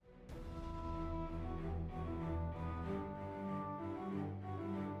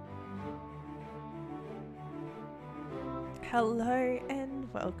Hello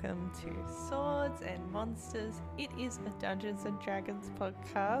and welcome to Swords and Monsters. It is a Dungeons and Dragons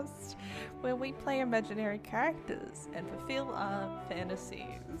podcast where we play imaginary characters and fulfill our fantasies.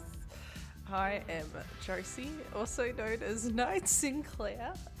 I am Josie, also known as Knight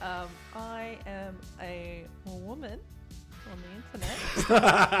Sinclair. I am a woman on the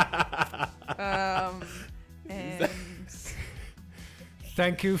internet. And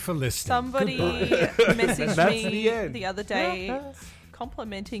Thank you for listening. somebody Goodbye. messaged That's me the end. the other day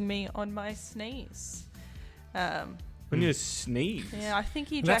complimenting me on my sneeze. When you sneeze. Yeah, I think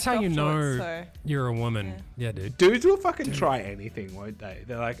he That's jacked how you off to know it, so you're a woman. Yeah, dude. Dudes will fucking try anything, won't they?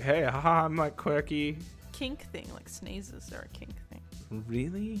 They're like, hey, haha, I'm like quirky. kink thing, like sneezes are a kink thing.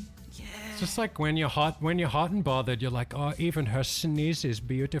 Really? Yeah. It's just like when you're hot and bothered, you're like, oh, even her sneeze is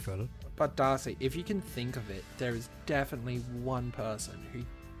beautiful. But Darcy, if you can think of it, there is definitely one person who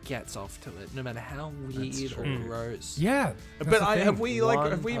gets off to it, no matter how weird or true. gross. Yeah. But have we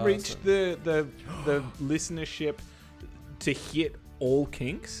One reached the listenership to hit all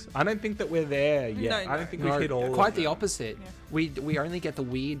kinks? I don't think that we're there yet. No, I don't think No, we've hit all. quite of the them. opposite. Yeah. We only get the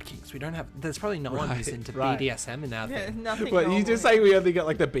weird kinks. We don't have. There's probably no one who's Right, into right. BDSM in our Yeah, thing. nothing But wrong you just with say we only get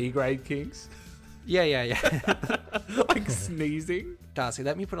like the B grade kinks, Yeah. like sneezing. Darcy,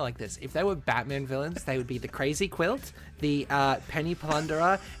 let me put it like this: if they were Batman villains, they would be the Crazy Quilt, the Penny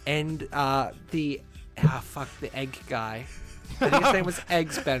Plunderer, and the egg guy. I think his name was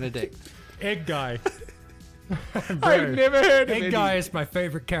Eggs Benedict. Egg guy. I've never heard of Egg any. guy is my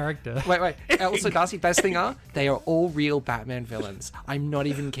favorite character. Wait. Also, Darcy, best thing they are all real Batman villains. I'm not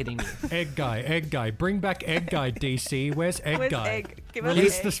even kidding you. Egg guy. Bring back Egg Guy, DC. Where's Egg Where's Guy? Egg? Give us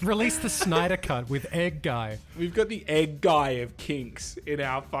Release Egg. release the Snyder cut with Egg Guy. We've got the egg guy of kinks in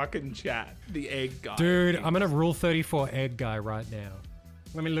our fucking chat. The egg guy. Dude, I'm gonna rule 34 Egg Guy right now.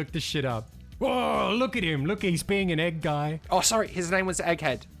 Let me look this shit up. Whoa, look at him. Look, he's being an egg guy. Oh, sorry, his name was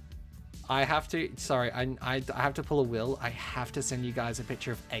Egghead. I have to. Sorry, I have to pull a will. I have to send you guys a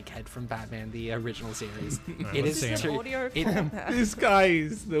picture of Egghead from Batman, the original series. It let's is see him. Is it too. audio it- format? This guy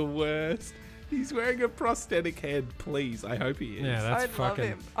is the worst. He's wearing a prosthetic head, please. I hope he is. Yeah, that's I love fucking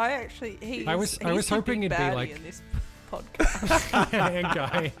him. I actually, I was he's the hoping big it'd be baddie like- in this podcast. Egg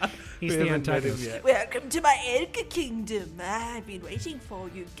Guy. He's We the haven't met him antagonist. yet. Welcome to my Edgar Kingdom. I've been waiting for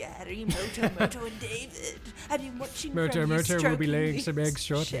you, Gary, Moto, and David. I've been watching Moto from you will be stroking laying these some eggs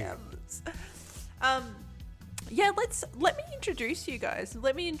shortly. shells. Yeah, let me introduce you guys.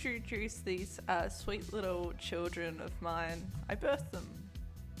 Let me introduce these sweet little children of mine. I birthed them.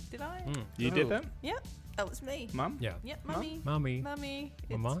 Did I? You did that, Yeah, that was me. Mum? Yeah. Yeah, Mum? mummy. Mummy.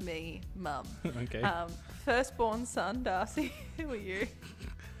 It's Mama? me, Mum. Okay. Firstborn son, Darcy. Who are you?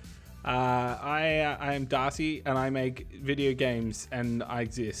 I am Darcy, and I make video games, and I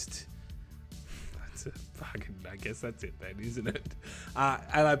exist. That's a fucking. I guess that's it then, isn't it?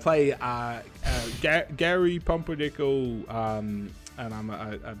 And I play Gary Pumpernickel, and I'm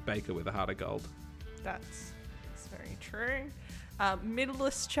a baker with a heart of gold. That's very true.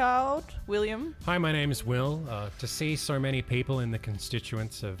 Middlest child, William. Hi, my name is Will. To see so many people in the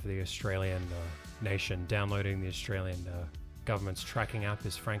constituents of the Australian nation downloading the Australian government's tracking app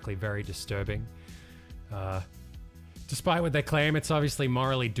is frankly very disturbing. Despite what they claim, it's obviously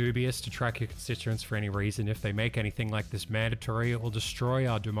morally dubious to track your constituents for any reason. If they make anything like this mandatory, it will destroy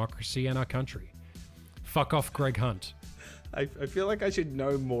our democracy and our country. Fuck off, Greg Hunt. I feel like I should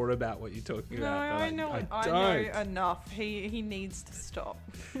know more about what you're talking No, about. but I know. I don't. know enough. He needs to stop.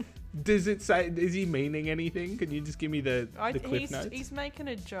 Does it say? Is he meaning anything? Can you just give me the cliff notes? He's making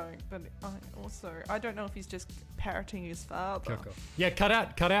a joke, but I don't know if he's just parroting his father. Yeah, cut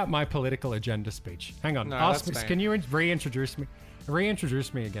out my political agenda speech. Hang on. No, Ask that's me, fine. can you reintroduce me?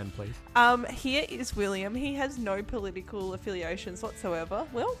 Reintroduce me again, please. Here is William. He has no political affiliations whatsoever.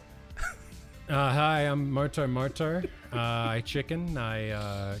 Will? Hi, I'm Moto. I chicken.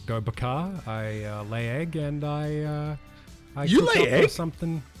 I go bakar. I lay egg, and I You cook lay up egg?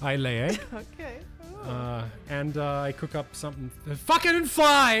 something. I lay egg, Okay. and I cook up something. Fucking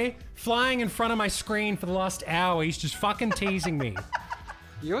flying in front of my screen for the last hour. He's just fucking teasing me.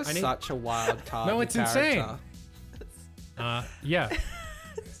 You're I need- such a wild card. No, it's character. insane. Yeah.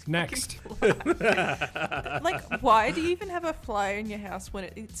 Next. Like, why do you even have a fly in your house when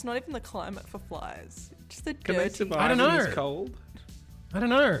it's not even the climate for flies? Just a Can they dirty. survive I don't in this know. cold? I don't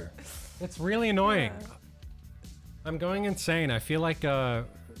know. It's really annoying. Yeah. I'm going insane. I feel like a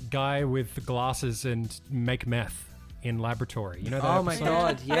guy with glasses and make meth in laboratory. You know that Oh my episode?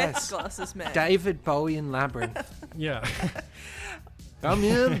 god, Meth yes. glasses, man. David Bowie in Labyrinth. Yeah. I'm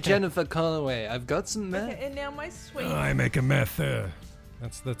here, Jennifer Connelly. I've got some Okay, meth. and now my sweet. I make a meth.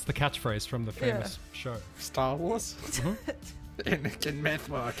 That's the catchphrase from the famous show. Star Wars. in meth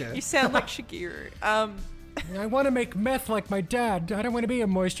market. You sound like Shigeru. I want to make meth like my dad. I don't want to be a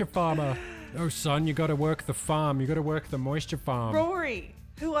moisture farmer. Oh, son, you got to work the farm. You got to work the moisture farm. Rory,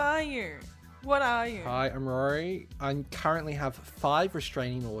 who are you? What are you? Hi, I'm Rory. I currently have 5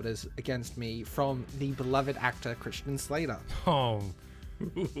 restraining orders against me from the beloved actor Christian Slater. Oh.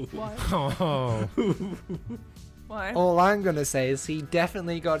 Why? Oh. Why? All I'm gonna say is he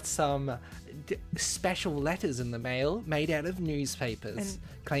definitely got some special letters in the mail made out of newspapers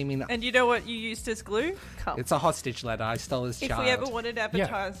claiming And you know what you used as glue? Cum. it's a hostage letter. I stole his If child. we ever wanted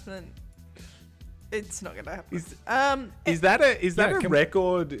advertisement, it's not gonna happen. Is that a can-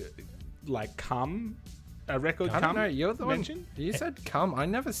 record like cum? A record I don't cum? know. You're the mention? one. You said cum. I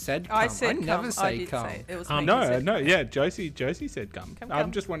never said cum. I said cum. never say I did cum. say it. It was me who No, said no, cum. yeah, Josie said cum. Cum, I'm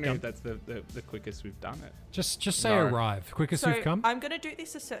cum. just wondering if that's the quickest we've done it. Just say No. arrive. Quickest So you've come. I'm gonna do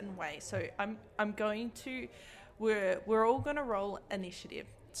this a certain way. So I'm going to we're all gonna roll initiative.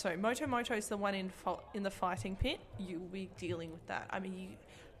 So Moto is the one in the fighting pit. You'll be dealing with that. I mean,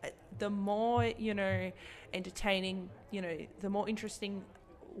 the more entertaining, the more interesting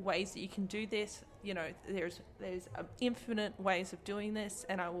ways that you can do this. There's infinite ways of doing this,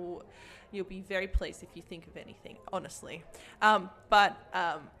 and you'll be very pleased if you think of anything, honestly. But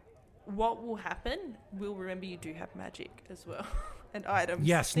what will happen? We'll remember you do have magic as well. And items.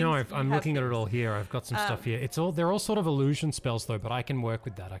 Yes, no, things that you I'm have looking at it things. all here. I've got some stuff here. They're all sort of illusion spells though, but I can work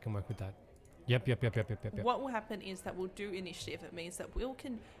with that. Yep. What will happen is that we'll do initiative. It means that Will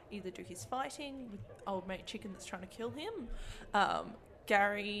can either do his fighting with old mate Chicken that's trying to kill him.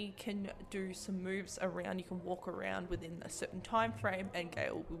 Gary can do some moves around. You can walk around within a certain time frame, and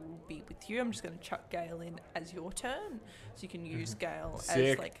Gale will be with you. I'm just going to chuck Gale in as your turn, so you can use Gale as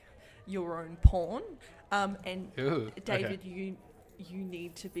Sick. like your own pawn. And Ooh, David, you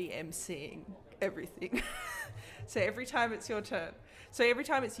need to be emceeing everything. So every time it's your turn.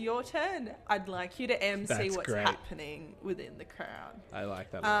 I'd like you to MC That's what's great. happening within the crowd. I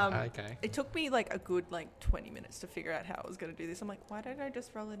like that. one. Okay. It took me like a good 20 minutes to figure out how I was going to do this. I'm like, why don't I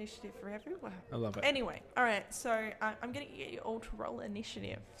just roll initiative for everyone? I love it. Anyway, all right. So I'm going to get you all to roll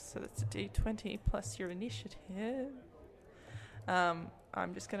initiative. So that's a D20 plus your initiative.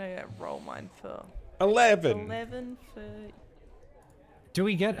 I'm just going to roll mine for 11. 11 for. Do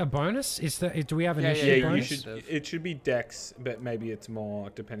we get a bonus? Do we have an Yeah, initiative Yeah, you bonus? should. It should be Dex, but maybe it's more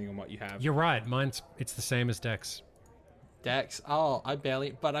depending on what you have. You're right. It's the same as Dex. Dex. Oh, I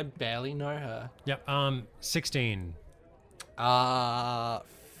barely know her. Yep. 16.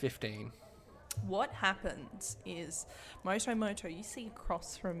 15. What happens is, Moto, you see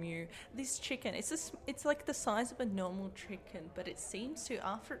across from you this chicken. It's like the size of a normal chicken, but it seems to,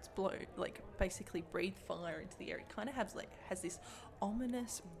 after it's basically breathe fire into the air, it kind of has this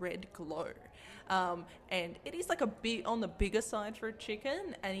ominous red glow, and it is like on the bigger side for a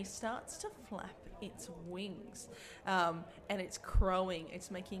chicken. And he starts to flap its wings, and it's crowing.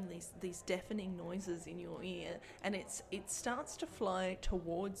 It's making these deafening noises in your ear, and it starts to fly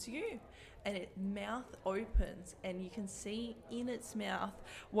towards you. And its mouth opens, and you can see in its mouth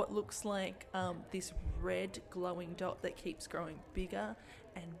what looks like this red glowing dot that keeps growing bigger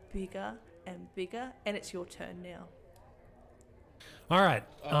and bigger and bigger. And it's your turn now. All right.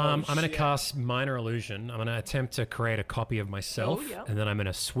 I'm going to shit. cast Minor Illusion. I'm going to attempt to create a copy of myself, and then I'm going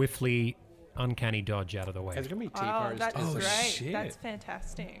to swiftly, uncanny dodge out of the way. It's gonna be Oh, T-pose. that's Oh, great. shit. That's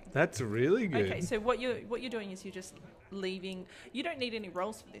fantastic. That's really good. Okay, so what you're doing is you're just leaving. You don't need any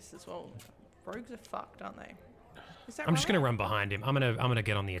rolls for this as well. Rogues are fucked, aren't they? Is that I'm just going to run behind him. I'm going to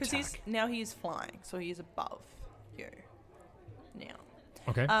get on the Because attack. he is flying, so he is above you now.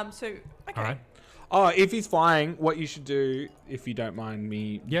 Okay. So okay. All right. Oh, if he's flying, what you should do, if you don't mind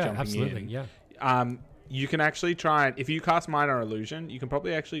me Yeah, jumping absolutely. in, Yeah. you can actually try and, if you cast Minor Illusion, you can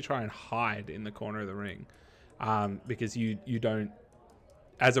probably actually try and hide in the corner of the ring, because you don't,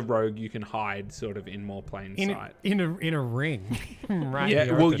 as a rogue, you can hide sort of in more plain sight. In a ring. Right. Yeah, in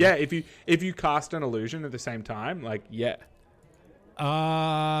the well, open. yeah. If you cast an illusion at the same time, yeah.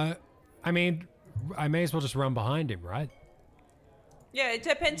 I mean, I may as well just run behind him, right? Yeah, it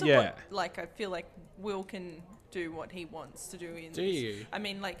depends on Yeah. what. I feel like Will can do what he wants to do in. Do this. you? I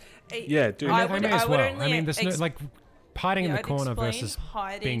mean, Yeah, do I that. may as would well. only I mean, there's no hiding in the I'd corner explain versus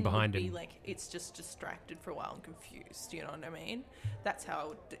hiding being would behind be him. it's just distracted for a while and confused. You know what I mean? That's how I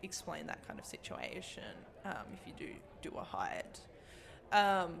would explain that kind of situation. If you do a hide,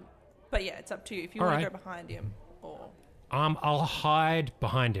 but yeah, it's up to you. If you All want to right. go behind him or. I'll hide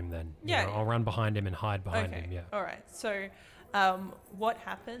behind him then. You Yeah. know, I'll run behind him and hide behind Okay. him. Yeah. All right. So, What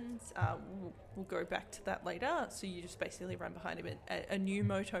happens? We'll go back to that later. So you just basically run behind him, and a new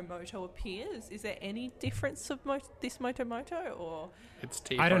Moto appears. Is there any difference of this Moto, or It's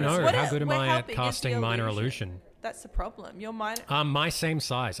T. I don't know. What- How good am I how at big is the casting minor illusion? illusion? that's the problem? Your minor. My same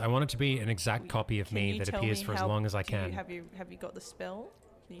size. I want it to be an exact copy of Can me you that tell appears me for as how- long as I do you- can. Have you got the spell?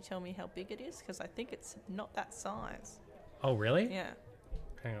 Can you tell me how big it is? Because I think it's not that size. Oh, really? Yeah.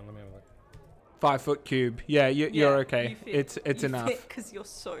 Hang on, let me have a look. 5 foot cube. Yeah, you're okay. It's enough. Because you're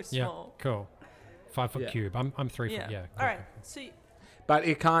so Yeah, small. cool. 5 foot Yeah. cube. I'm 3 foot. Yeah. All right. So But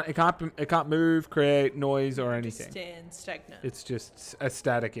it can't move, create noise or just anything. stand stagnant. It's just a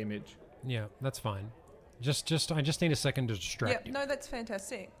static image. Yeah, that's fine. I just need a second to distract you. No, that's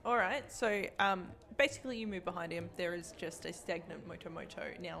fantastic. All right, so basically you move behind him. There is just a stagnant Moto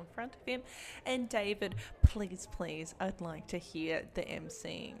now in front of him. And David, please, I'd like to hear the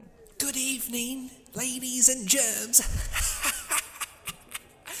emceeing. Good evening, ladies and germs.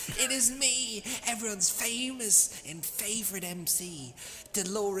 It is me, everyone's famous and favorite MC,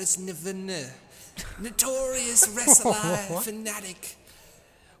 Dolores Nivena, notorious wrestler, fanatic,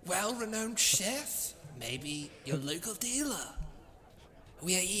 well-renowned chef, maybe your local dealer.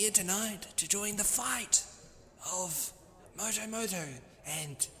 We are here tonight to join the fight of Moto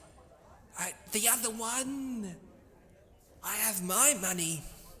and the other one. I have my money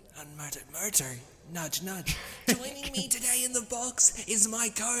on Moto. Nudge, nudge. Joining me today in the box is my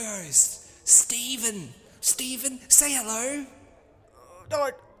co-host, Stephen. Stephen, say hello.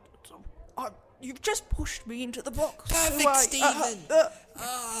 You've just pushed me into the box. Perfect, Stephen.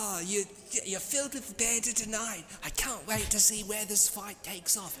 You're filled with banter tonight. I can't wait to see where this fight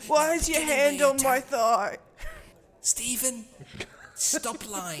takes off. Why Now, is your beginning hand the on my attack. thigh? Stephen, stop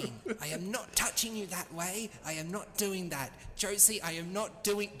lying. I am not touching you that way. I am not doing that. Josie, I am not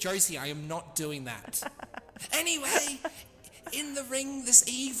doing that. Anyway, in the ring this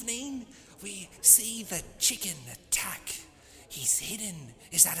evening, we see the chicken attack. He's hidden.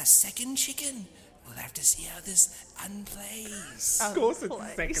 Is that a second chicken? We'll have to see how this unplays. Of course it's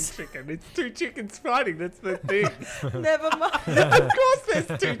the second chicken. It's 2 chickens fighting. That's the thing. Never mind. Of course there's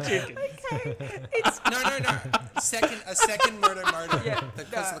 2 chickens. No. A second murder. Yeah,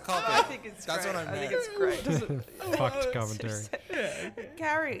 Because no, of the copy. I think it's That's great. what I I think meant. it's great. Fucked commentary.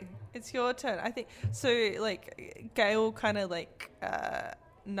 Gary, it's your turn. I think so. Like Gail kind of like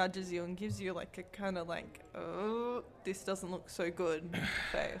nudges you and gives you like a kind of like, oh, this doesn't look so good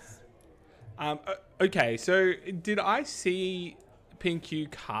face. Okay, so did I see Pink Hue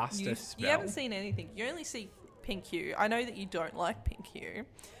cast You a spell? haven't seen anything. You only see Pink Hue. I know that you don't like Pink Hue.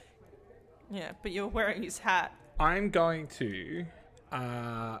 Yeah, but you're wearing his hat. I'm going to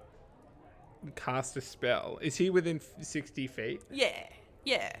cast a spell. Is he within 60 feet?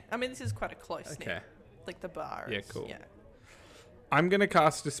 Yeah. I mean, this is quite a close Okay. knit. Like the bar. Yeah, is- cool. Yeah. I'm going to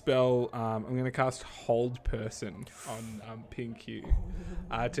cast a spell. I'm going to cast Hold Person on Pink Hue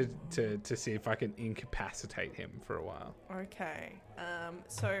to see if I can incapacitate him for a while. Okay.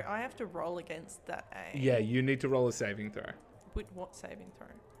 So I have to roll against that A. Yeah, you need to roll a saving throw. With what saving throw?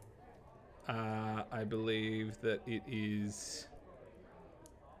 I believe that it is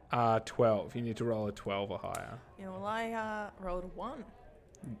 12. You need to roll a 12 or higher. Yeah, well, I rolled a 1.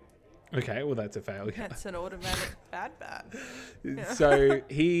 Okay, well that's a failure. That's an automatic bad. So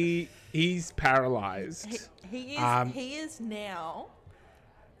he's paralyzed. He Um, is now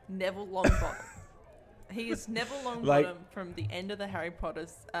Neville Longbottom. He is Neville Longbottom Like- from the end of the Harry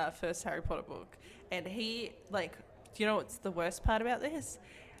Potter's first Harry Potter book, and he do you know what's the worst part about this?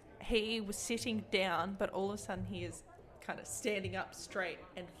 He was sitting down, but all of a sudden he is kind of standing up straight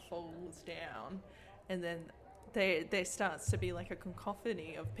and falls down, and then there starts to be like a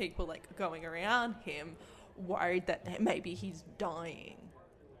cacophony of people like going around him, worried that maybe he's dying.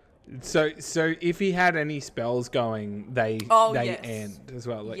 So if he had any spells going, they Yes. end as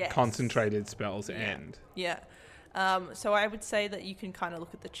well. Like Yes. concentrated spells end. Yeah. So I would say that you can kind of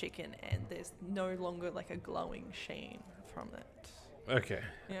look at the chicken and there's no longer like a glowing sheen from it. Okay.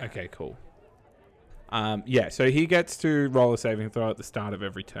 Yeah. Okay, cool. Yeah, so he gets to roll a saving throw at the start of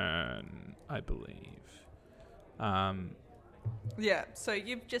every turn, I believe. Yeah. So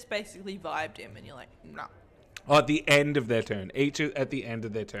you've just basically vibed him and you're like, no. Oh, at the end of their turn. At the end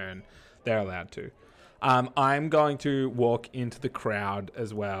of their turn, they're allowed to. I'm going to walk into the crowd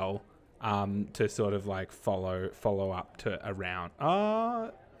as well, to sort of like follow up to a round.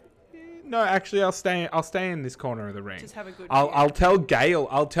 No, actually, I'll stay in this corner of the ring. Just have a good I'll tell Gail.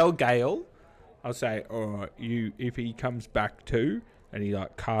 I'll say, if he comes back too, and he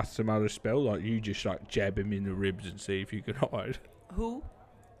like casts some other spell, like you just like jab him in the ribs and see if you can hide. Who?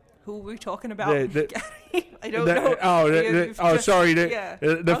 Who are we talking about? The- I don't know. You've just- sorry. yeah.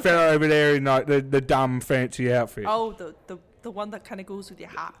 The Okay. fella over there in like the dumb fancy outfit. Oh, the one that kind of goes with your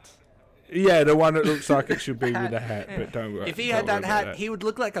hat. Yeah, the one that looks like it should be Hat, with a hat, yeah. but don't worry. If he don't had that worry hat, about he would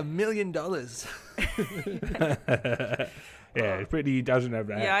look like $1 million. Yeah, but he doesn't have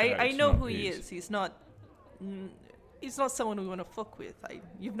that. Yeah, hat, though. I It's know not who he his. is. He's not. He's not someone we want to fuck with.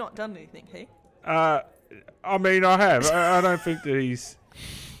 You've not done anything, hey? I mean, I have. I don't think that he's.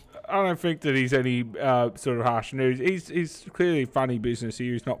 I don't think that he's any sort of harsh news. He's clearly funny business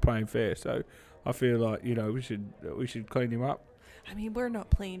here. He's not playing fair, so I feel like we should clean him up. I mean, we're not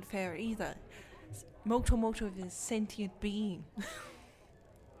playing fair either. Moto is a sentient being.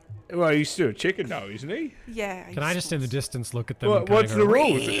 Well, he's still a chicken though, isn't he? Yeah. Can I just in the suppose. distance look at them? Well, and kinda what's go,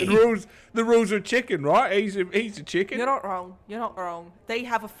 the rules? The rules are chicken, right? He's a chicken. You're not wrong. You're not wrong. They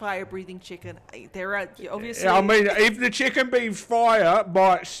have a fire-breathing chicken. They're obviously. I mean, if the chicken breathes fire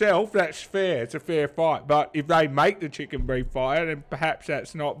by itself, that's fair. It's a fair fight. But if they make the chicken breathe fire, then perhaps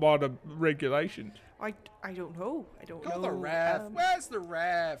that's not by the regulations. I don't know. I don't know. Call the ref. Where's the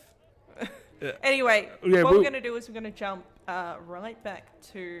ref? Anyway, Yeah, what we'll- we're going to do is we're going to jump right back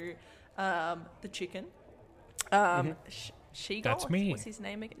to the chicken. Sheagle? That's me. What's his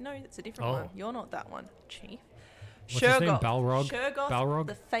name again? No, that's a different Oh. one. You're not that one, Chief. What's his name? Shurgoth. Balrog? Shurgoth, Balrog?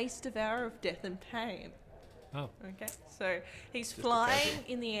 the face devourer of death and pain. Oh, Okay, so he's flying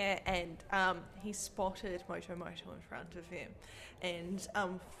in the air and he spotted Moto in front of him. And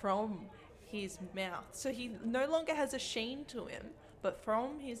from his mouth, so he no longer has a sheen to him, but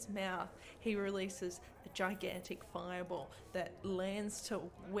from his mouth he releases a gigantic fireball that lands to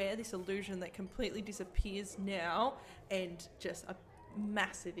where this illusion that completely disappears now, and just a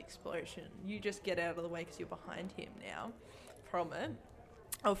massive explosion. You just get out of the way because you're behind him now from it.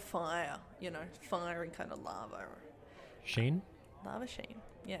 Of fire, fire and kind of lava Sheen? sheen,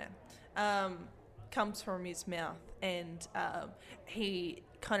 yeah, comes from his mouth, and he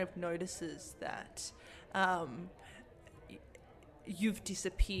kind of notices that you've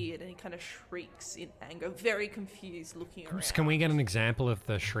disappeared, and he kind of shrieks in anger, very confused, looking around. Can we get an example of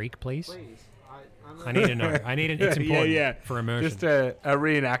the shriek, please? Please. I need to know. It's important yeah. for immersion. Just a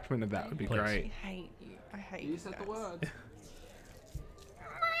reenactment of that would be Please. I great. hate you. I hate You you said guys. the word.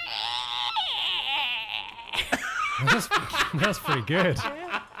 That's pretty good.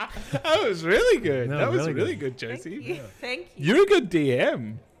 That was really good. No, that was really really good. good, Thank Josie. you. Thank you. You're a good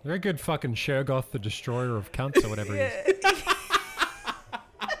DM. Very good fucking Shurgoth, the destroyer of cunts or whatever he is.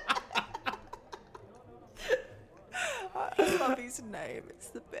 I love his name. It's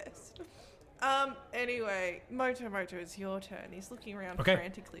the best. Anyway, Moto, it's your turn. He's looking around Okay.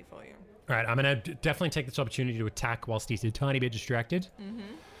 frantically for you. All right, I'm going to definitely take this opportunity to attack whilst he's a tiny bit distracted.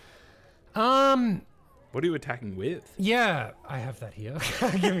 What are you attacking with? Yeah, I have that here.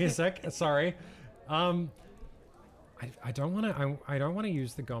 Give me a sec. Sorry. I don't want to. I don't want to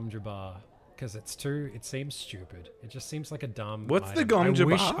use the Gom Jabbar because it seems stupid. It just seems like a dumb. What's the item. Gom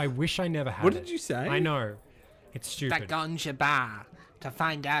Jabbar? I wish I never had What it. did you say? I know. It's The stupid. ganja bar to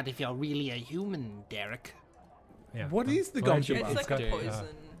find out if you're really a human, Derek. Yeah. What is the Well, Gom It's Jabbar? like got, a poison.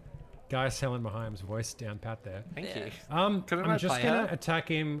 Guy selling Mahim's voice down pat there. Thank Yeah. you. Can I I'm just play gonna her? attack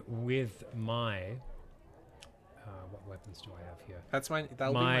him with my. What weapons do I have here?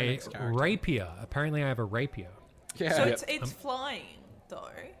 That'll be my My next character. rapier. Apparently, I have a rapier. Yeah. So it's flying though.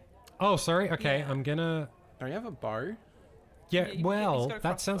 Oh, sorry. Okay, Yeah. I'm gonna. Don't you have a bow? Yeah, he's well, got a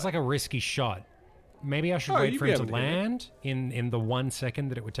that sounds crossbow. like a risky shot. Maybe I should Oh, wait you'd for be him to able to hit it. land in the 1 second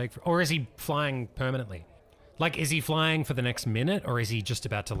that it would take. Or is he flying permanently? Like, is he flying for the next minute, or is he just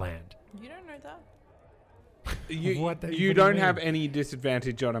about to land? You don't know that. You, What do you you don't mean? have any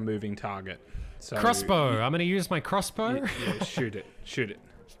disadvantage on a moving target. So Crossbow. I'm gonna use my crossbow. Yeah, shoot it. Shoot it.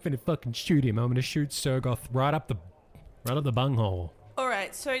 I'm gonna fucking shoot him. I'm gonna shoot Surgoth right up the bunghole. All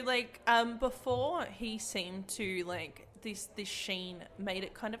right. So before he seemed to this sheen made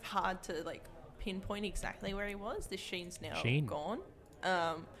it kind of hard to pinpoint exactly where he was. This sheen's now Sheen. gone.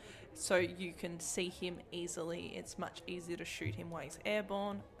 So you can see him easily. It's much easier to shoot him while he's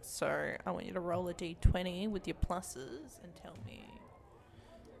airborne. So I want you to roll a d20 with your pluses and tell me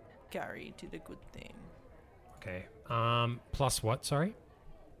Gary did a good thing. Okay. Plus what? Sorry.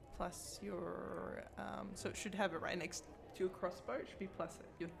 Plus your so it should have it right next to your crossbow. It should be plus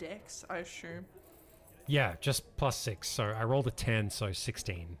your dex, I assume. Yeah, just +6. So I rolled a 10, so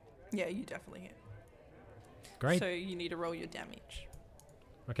 16. Yeah, you definitely hit. Great. So you need to roll your damage.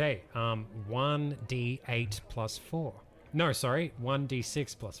 Okay. 1d8 plus 4. No, sorry.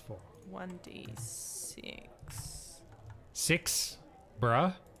 1d6 plus 4. 1d6. 6,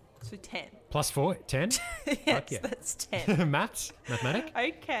 bruh. So 10. Plus 4, 10? Yes, yeah. that's 10. Maths? Mathematic?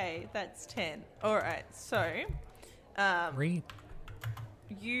 Okay, that's 10. All right, so Read.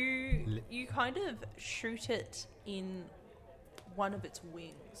 you kind of shoot it in one of its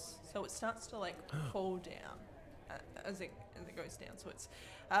wings, so it starts to like fall down as it goes down. So it's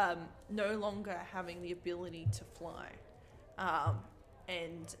no longer having the ability to fly,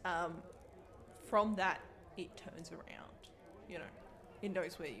 and from that it turns around. You know, it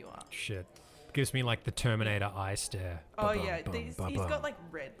knows where you are. Shit. Gives me like the Terminator eye stare. Oh Ba-bum, yeah, bum, he's ba-bum, got like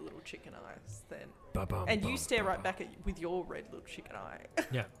red little chicken eyes then. ba-bum, And you bum, stare right ba-bum. back at with your red little chicken eye.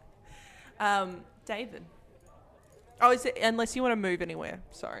 Yeah. David. Oh, is it? Unless you want to move anywhere.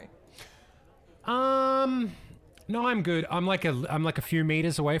 Sorry. No, I'm good. I'm like a few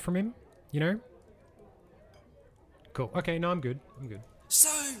meters away from him, you know? Cool. Okay, no, I'm good. So,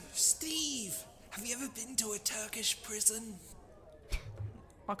 Steve, have you ever been to a Turkish prison?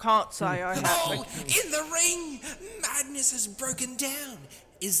 I can't say I have. Oh, in the ring! Madness has broken down.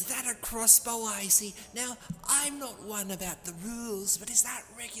 Is that a crossbow I see? Now, I'm not one about the rules, but is that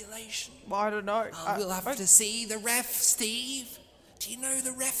regulation? I don't know. We'll have to see the ref, Steve. Do you know who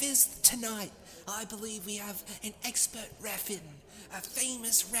the ref is tonight? I believe we have an expert ref in, a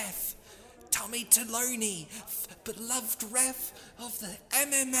famous ref, Tommy Taloni, beloved ref of the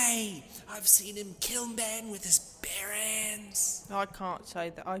MMA. I've seen him kill men with his bare hands. I can't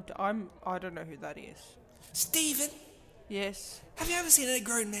say that. I don't know who that is. Stephen, Yes. have you ever seen a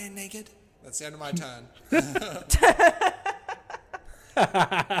grown man naked? That's the end of my turn.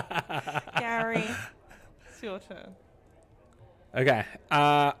 Gary, it's your turn. Okay.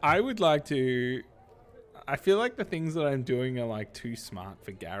 I would like to. I feel like the things that I'm doing are like too smart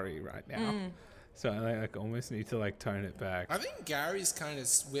for Gary right now. So I like almost need to like tone it back. I think Gary's kind of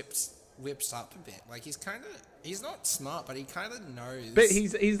whips up a bit. Like he's not smart, but he kind of knows. But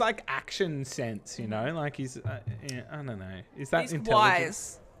he's like action sense, you know? Like he's yeah, I don't know. Is that He's intelligent?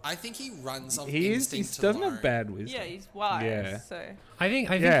 wise. I think he runs off He instinct doesn't alone. have bad wisdom. Yeah, he's wise. Yeah. So I think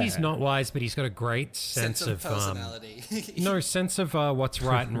Yeah. he's not wise, but he's got a great sense of sense personality. no sense of what's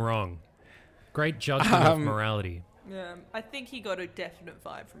right and wrong. Great judgment of morality. I think he got a definite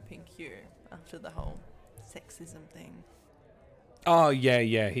vibe from Pink Hue after the whole sexism thing. Oh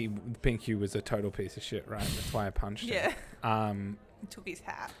yeah. Pink Hue was a total piece of shit, right? That's why I punched him. Yeah. He took his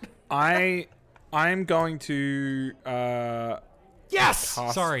hat. I'm going to Yes.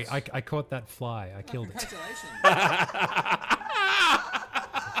 cast- Sorry, I caught that fly. I killed it. Congratulations.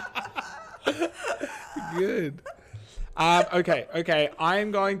 Good. Okay.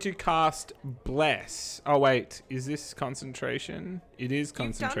 I'm going to cast Bless. Oh wait, is this concentration? It is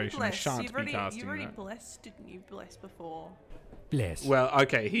concentration. You've done I bless. shan't You've be already, casting you've already that. blessed, didn't you? Blessed before. Bless. Well,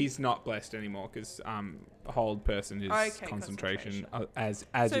 okay, he's not blessed anymore because hold person is Okay, concentration, concentration. as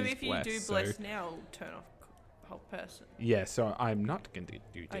So is if you bless. do so, bless now, it'll turn off whole person. yeah, so I'm not going to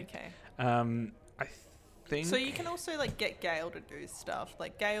do that. Okay. I think. So you can also like get Gale to do stuff.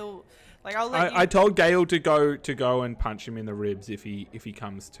 Like Gale, like I'll let I you. told Gale to go and punch him in the ribs if he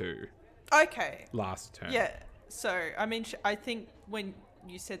comes to Okay. last turn. Yeah. So I mean, I think when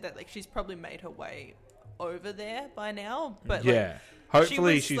you said that, like she's probably made her way over there by now. But Yeah. like,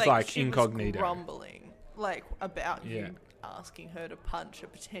 Hopefully was, she's like she was incognito. grumbling about Yeah. you asking her to punch a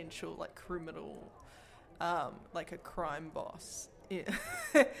potential like criminal, like a crime boss. Yeah.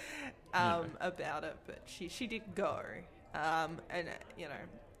 About it, but she did go, and you know,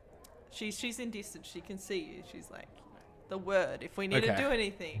 she's in distance. She can see you. She's like, the word. If we need to Okay. do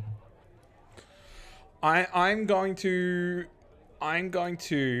anything, I'm going to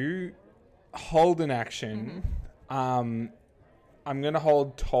hold an action. Mm-hmm. I'm going to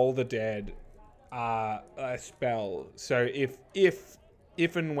hold Toll the Dead a spell. So if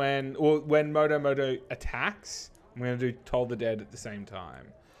and when Moto attacks, I'm going to do Toll the Dead at the same time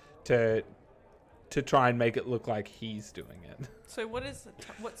to try and make it look like he's doing it. so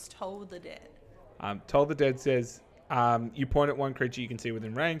what's told the dead? Toll the Dead says, you point at one creature you can see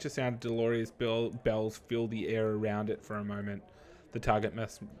within range. The sound of Dolores bells fill the air around it for a moment. The target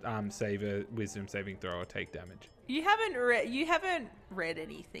must save a wisdom saving throw or take damage. You haven't read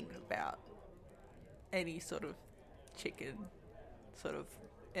anything about any sort of chicken sort of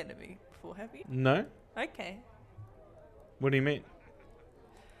enemy before, have you? No? Okay. What do you mean?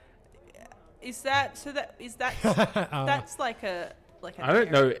 Is that that's like an I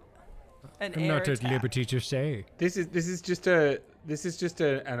don't know. An I'm air not at attack. liberty to say. This is just a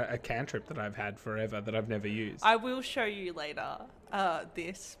cantrip that I've had forever that I've never used. I will show you later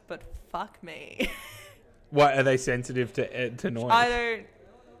this, but fuck me. What are they sensitive to noise? I don't.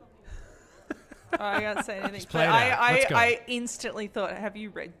 I can't say anything. play But it out. Let's go. I instantly thought, have you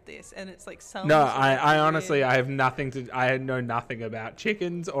read this? And it's like some. No, I honestly, I have nothing to. I know nothing about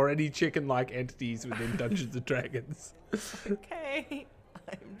chickens or any chicken-like entities within Dungeons and Dragons. Okay,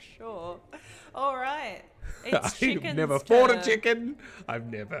 I'm sure. All right. It's I've chicken's never fought a turn. chicken.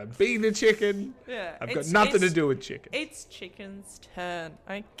 I've never been a chicken. Yeah, I've got it's- nothing to it's- do with chicken. It's chicken's turn.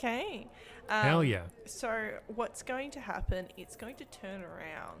 Okay. Hell yeah. So what's going to happen? It's going to turn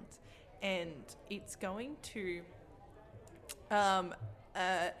around, and it's going to,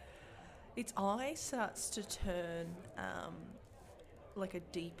 its eye starts to turn like a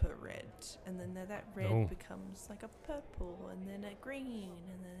deeper red, and then that red Oh. becomes like a purple, and then a green,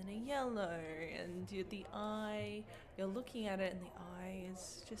 and then a yellow, and you're looking at it, and the eye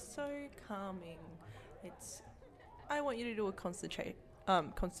is just so calming. I want you to do a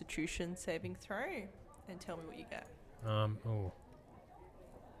Constitution saving throw, and tell me what you get.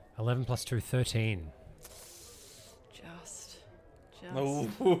 11 plus 2, 13. Just. Oh.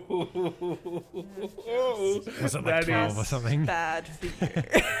 Was it like That 12 or is something? Bad for you.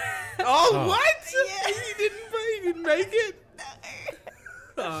 Oh, what? You didn't make it.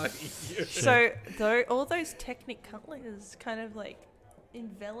 Oh, So, though all those technicalities kind of like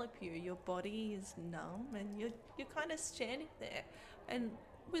envelop you, your body is numb, and you're kind of standing there, and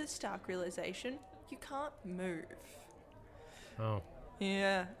with a stark realization, you can't move. Oh.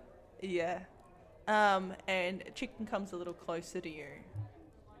 Yeah. And chicken comes a little closer to you.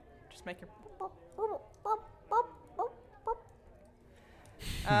 Just make a.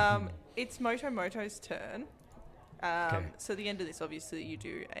 It's Moto's turn. Okay. So at the end of this, obviously, you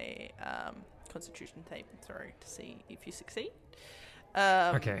do a Constitution saving throw to see if you succeed.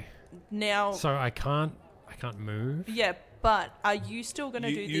 Okay. Now, So I can't move? yeah, but are you still going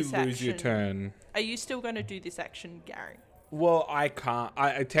to do you this lose action? your turn. Are you still going to do this action, Gary? Well, I can't.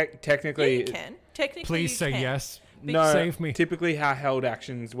 I technically. Yeah, you can. Technically, Please you say can. yes. No, Save me. Typically, how held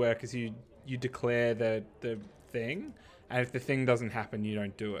actions work is you declare the thing, and if the thing doesn't happen, you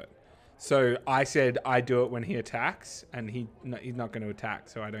don't do it. So I said I do it when he attacks, and he's not going to attack,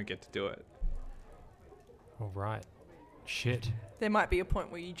 so I don't get to do it. All right. Shit. There might be a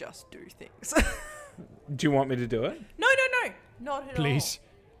point where you just do things. Do you want me to do it? No, not at all. Please.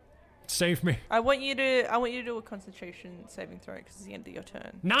 Save me. I want you to do a Constitution saving throw because it's the end of your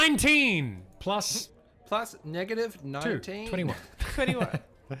turn. 19 plus Plus negative 2. 19. 21. 21.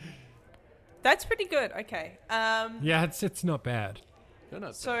 That's pretty good. Okay. Yeah, it's not bad. You're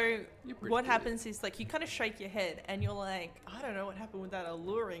not So You're pretty what good. happens is like you kind of shake your head and you're like, I don't know what happened with that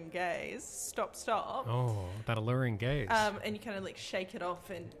alluring gaze. Stop. Oh, that alluring gaze. And you kind of like shake it off,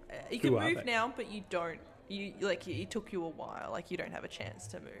 and you can Who are move they? now, but you don't. You like it took you a while. Like you don't have a chance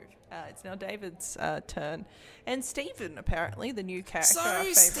to move. It's now David's turn, and Stephen apparently the new character. our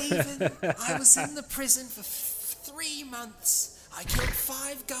Sorry, favourite. Stephen. I was in the prison for 3 months. I killed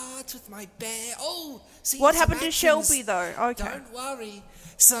 5 guards with my bear. Oh, see, What some happened to actions. Shelby though? Okay. Don't worry.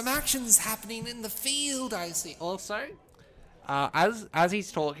 Some actions happening in the field, I see. Also, as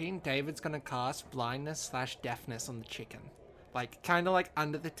he's talking, David's gonna cast blindness/deafness on the chicken, like kind of like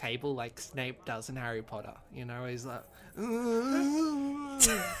under the table, like Snape does in Harry Potter. You know, he's like,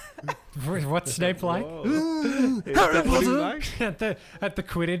 What's Snape like? Is that what he's like? at the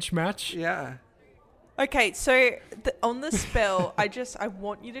Quidditch match? yeah. Okay, so on the spell, I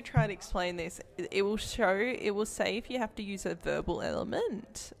want you to try and explain this. It will say if you have to use a verbal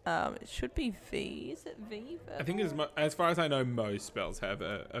element. It should be V. Is it V? Verbal? I think as far as I know, most spells have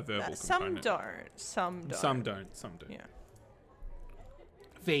a verbal some component. don't. Some don't. Some don't. Some don't. Yeah.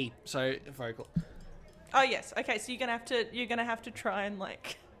 V. So vocal. Oh yes. Okay, so you're gonna have to try and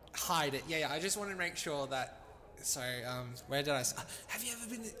like. Hide it. Yeah. I just want to make sure that. So, where did I? Have you ever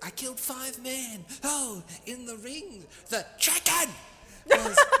been? I killed 5 men. Oh, in the ring, the chicken.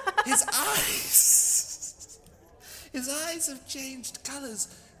 Was his eyes. His eyes have changed colours,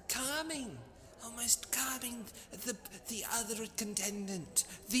 calming, almost calming the other contendant,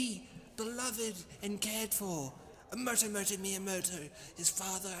 the beloved and cared for, Moto Miyamoto. His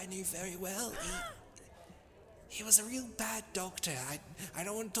father I knew very well. He was a real bad doctor. I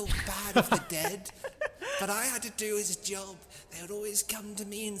don't want to talk bad of the dead, but I had to do his job. They would always come to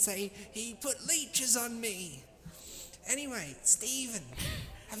me and say, he put leeches on me. Anyway, Stephen,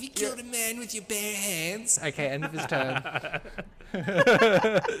 have you killed a man with your bare hands? Okay, end of his turn.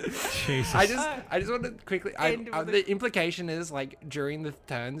 Jesus. I just want to quickly. End of The implication is like during the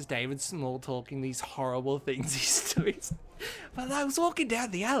turns, David's small talking these horrible things he's doing. Well, I was walking down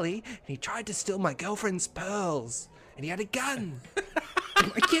the alley and he tried to steal my girlfriend's pearls, and he had a gun. And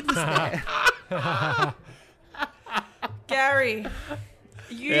my kid was there. Gary,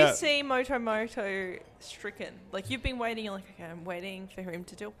 You Yeah. see Motomoto stricken. Like, you've been waiting, you're like, okay, I'm waiting for him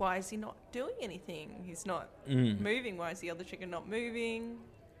to do it. Why is he not doing anything? He's not moving. Why is the other chicken not moving?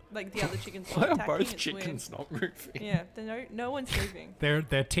 Like, the other chicken's Why not are attacking. both It's chickens weird. not moving? Yeah, no one's moving. They're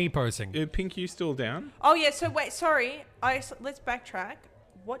T-posing. Pink, you still down? Oh, yeah, so wait, sorry. Let's backtrack.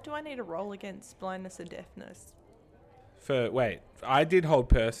 What do I need to roll against blindness and deafness? I did hold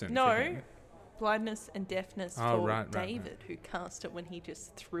person. for No. him. Blindness and deafness Oh, for right. David, who cast it when he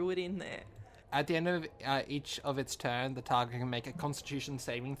just threw it in there. At the end of each of its turn, the target can make a Constitution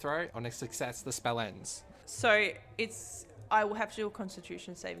saving throw. On a success, the spell ends. So I will have to do a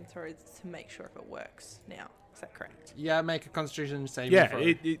Constitution saving throw to make sure if it works now. Is that correct? Yeah, make a Constitution saving Yeah,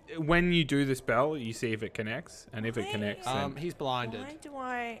 throw. when you do the spell, you see if it connects, and if it connects, then He's blinded.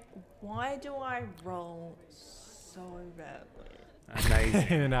 Why do I roll so badly?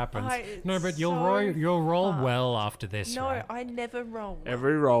 amazing. It happens. It's No, but you'll so roll fun. well after this, No, right? I never roll. well.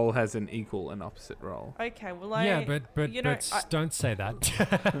 Every roll has an equal and opposite roll. Okay, well Yeah, but you know, don't say that.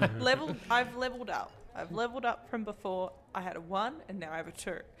 I've leveled up. I've leveled up from before. I had a 1 and now I have a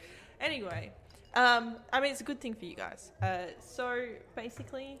 2. Anyway, I mean, it's a good thing for you guys. So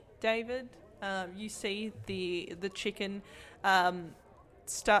basically, David, you see the chicken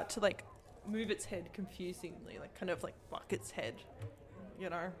start to like move its head confusingly, like kind of like buck its head. You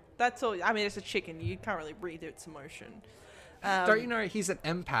know, that's all. I mean, it's a chicken. You can't really read its emotion. Don't you know he's an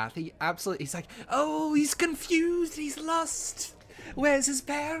empath? He's like, oh, he's confused. He's lost. Where's his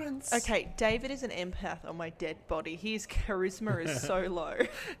parents? Okay, David is an empath on my dead body. His charisma is so low.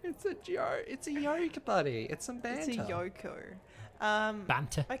 It's a joke. It's a yoke, buddy. It's some banter. It's a Yoko.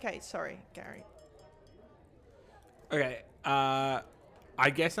 Banter. Okay, sorry, Gary. Okay, I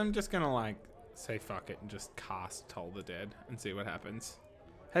guess I'm just gonna like say fuck it and just cast Toll the Dead and see what happens.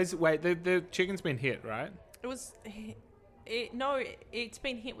 The chicken's been hit, right? It was. It's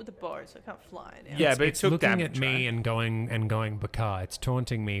been hit with a bow, so it can't fly now. Yeah, but it It's took looking damage, at me right? and going Bakar. It's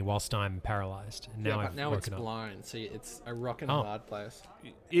taunting me whilst I'm paralyzed. And now Yeah, I've but now it's woken up. blind, so it's a rock and Oh. a hard place.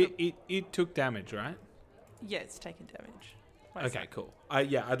 It took damage, right? Yeah, it's taken damage. Why is Okay, cool.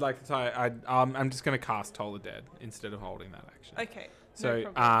 I'd like to try. I'm just gonna cast Toll the Dead instead of holding that action. that? Okay. So,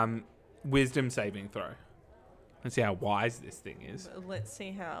 no problem. wisdom saving throw. Let's see how wise this thing is. Let's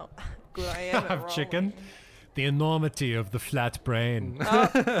see how good I am at rolling. Chicken. The enormity of the flat brain.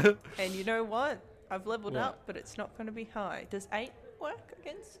 Oh, and you know what? I've leveled What? up, but it's not going to be high. Does 8 work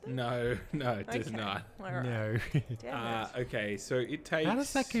against it? No, it does Okay. not. All right. No. Damn it. Okay, so it takes How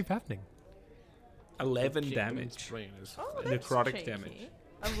does that keep happening? 11 Chicken's damage. brain is Oh, flat. that's necrotic cheeky. damage.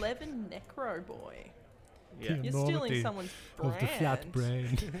 11 necro boy. Yeah. You're stealing Enormity someone's brand. Of the flat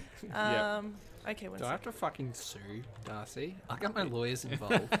brain. Okay, one Do I have second. to fucking sue Darcy? I got my lawyers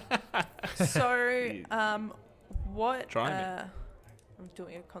involved. So, what? Try me. I'm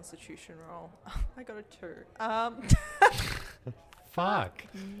doing a constitution roll. I got a 2. Fuck.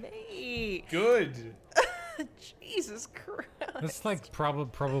 Me. Good. Jesus Christ. That's like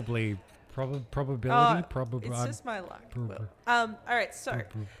probability. It's just my luck. Will. All right. So,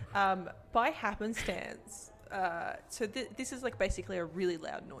 by happenstance, so this is like basically a really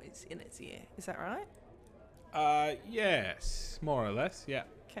loud noise in its ear. Is that right? Yes, more or less. Yeah.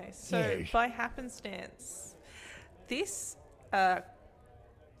 Okay. So Yay. by happenstance, this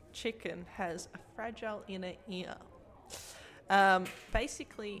chicken has a fragile inner ear.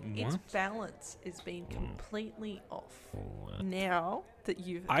 Basically, its What? balance is being completely off. Now that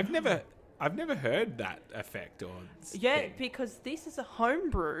you've I've never heard that effect or yeah, thing. because this is a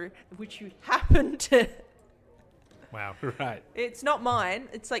homebrew which you happen to. Wow. Right. It's not mine.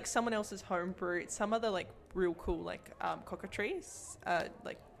 It's like someone else's homebrew. It's some other like real cool like cockatrice,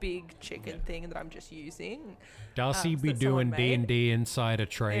 like big chicken thing that I'm just using. Darcy be that someone doing made. D&D insider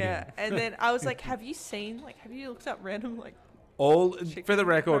trading. Yeah, and then I was like, have you looked up random like? All Chicken for the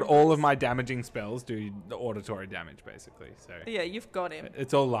record, all homebrews. of my damaging spells do the auditory damage basically. So Yeah, you've got him.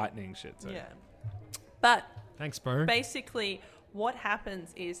 it's all lightning shit. So. Yeah, but Thanks, Bo. basically what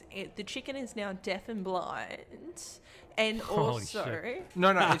happens is the chicken is now deaf and blind, and Holy also shit.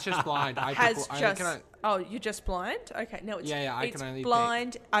 No, it's just blind. has oh, you're just blind? Okay, no, it's Yeah, I it's can only pick-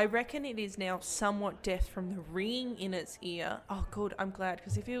 blind. I reckon it is now somewhat deaf from the ringing in its ear. Oh, good, I'm glad,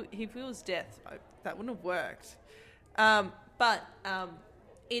 because if it was deaf, that wouldn't have worked. But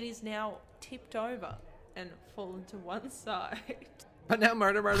it is now tipped over and fallen to one side. But now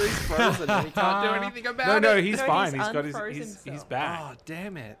Murder's frozen and he can't do anything about it. No, he's No, fine. he's He's got unfrozen he's himself. back. Oh,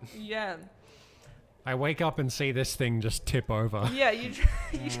 damn it. Yeah. I wake up and see this thing just tip over. Yeah, you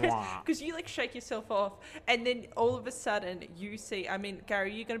because you like shake yourself off, and then all of a sudden you see. I mean,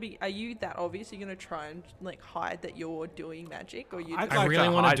 Gary, are you that obvious? You're gonna try and like hide that you're doing magic, or you? I'd just- I like really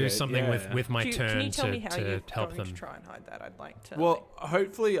to want hide to do it, something yeah. with my Can turn you tell me how to you're help going them. to try and hide that? I'd like to. Well,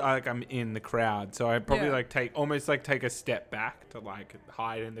 hopefully, I'm in the crowd, so I'd probably Yeah. take a step back to like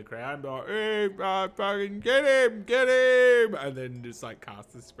hide in the crowd and be like, "Hey, fucking get him!" and then just like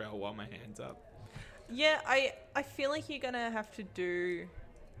cast the spell while my hands up. yeah, I feel like you're gonna have to do.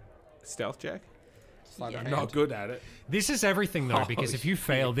 Stealth check. Sleight of Yeah. I'm hand. not good at it. This is everything though, Oh, because if you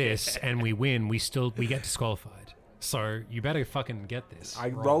fail this and we win, we get disqualified. So you better fucking get this. I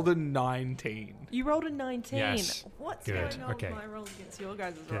Roll. rolled a 19. You rolled a 19. Yes. What's Good. going on Okay. with my roll against your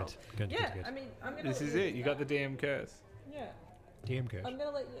guys' Good. roll? Good. Yeah, Good. I mean, I'm gonna. This let is it. You got the DM curse. Yeah, DM curse. I'm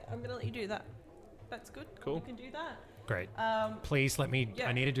gonna let you do that. That's good. Cool. You can do that. Great. Um, Please let me. yeah.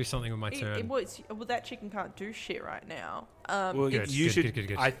 I need to do something with my turn. well, that chicken can't do shit right now. Well, Good, you good, should.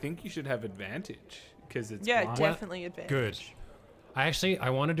 good. I think you should have advantage because it's yeah, blind. definitely advantage. Good. I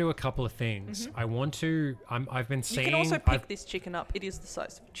want to do a couple of things. I want to. I've been You seeing. can also pick this chicken up. It is the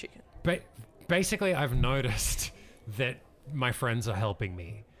size of a chicken. Basically, I've noticed that my friends are helping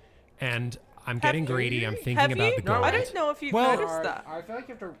me, and I'm getting greedy. I'm thinking Have about you? the gold. I don't know if you've Well- noticed that. I feel like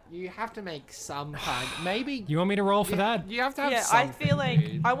you have to make some kind. Maybe You want me to roll for that? you have to have Yeah, something. I feel like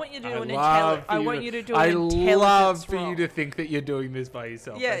dude. I want you to do an I want you to do I an love intelligence for roll. you to think that you're doing this by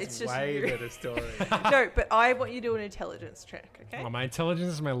yourself. Yeah, That's it's just way you. better story. No, but I want you to do an intelligence check. Okay. Well, my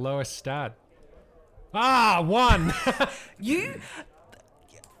intelligence is my lowest stat. 1. You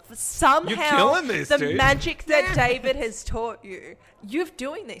somehow You're killing this, the dude. magic that David has taught you. You're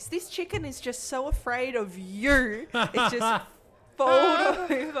doing this. This chicken is just so afraid of you. It's just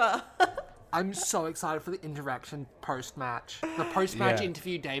fold over. I'm so excited for the interaction post-match. The post-match Yeah.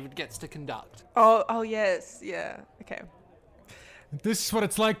 interview David gets to conduct. Oh yes, yeah. Okay. This is what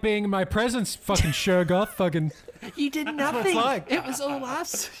it's like being in my presence, fucking Shergoth. Fucking, You did what nothing. it's like. It was all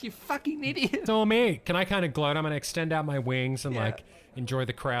us. You fucking idiot. it's all me. Can I kind of gloat? I'm gonna extend out my wings and Yeah. like enjoy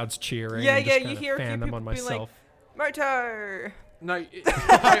the crowds cheering. Yeah, and yeah. just You kinda hear a few fan them people on be like, myself. Moto. No,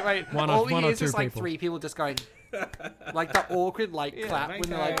 wait. One all or he is two is like people. 3 people just going, like the awkward clap when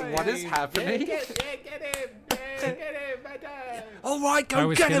they're like, "What is happening?" All right, I go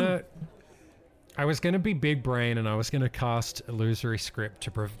was get him. gonna. I was gonna be big brain and I was gonna cast illusory script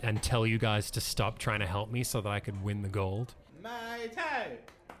to and tell you guys to stop trying to help me so that I could win the gold. But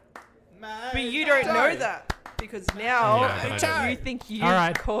you don't know that because now Yeah, but I you don't. think you All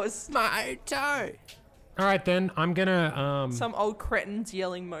right. caused My toe. All right then, I'm gonna some old cretins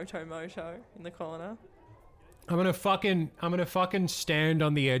yelling "Moto Moto" in the corner. I'm gonna fucking stand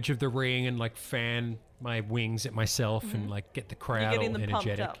on the edge of the ring and like fan my wings at myself and like get the You're crowd all getting them pumped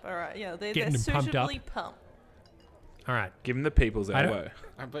energetic. up. All right, yeah, they're Getting them pumped up. suitably pumped. All right. Give him the people's I don't-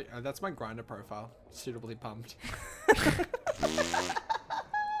 elbow. That's my grinder profile. Suitably pumped.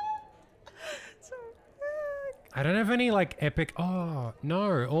 I don't have any like epic. Oh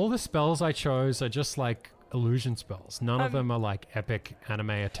no! All the spells I chose are just like illusion spells. None of them are like epic anime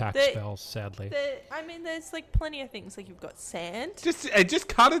attack they- spells. Sadly. I mean, there's like plenty of things. Like you've got sand. Just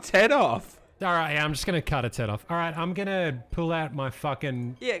cut its head off. All right, yeah, I'm just gonna cut its head off. All right, I'm gonna pull out my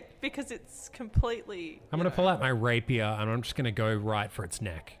fucking. Yeah, because it's completely. I'm gonna pull out my rapier and I'm just gonna go right for its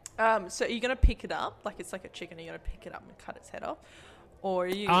neck. So you're gonna pick it up like it's like a chicken. You're gonna pick it up and cut its head off, or are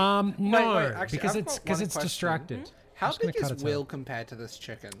you? No, wait, actually, because I've it's got one question. distracted. How just gonna big cut is its Will head. compared to this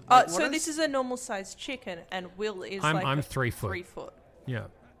chicken? So this is a normal sized chicken, and Will is I'm- like I'm a 3 foot. 3 foot. Yeah,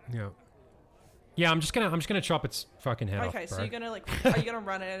 yeah, yeah. I'm just gonna chop its fucking head off. Okay, so bro. you're gonna like, are you gonna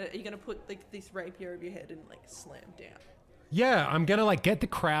run at it? Are you gonna put like this rapier over your head and like slam down? Yeah, I'm gonna like get the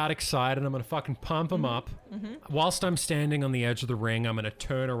crowd excited. I'm gonna fucking pump them up. Whilst I'm standing on the edge of the ring, I'm gonna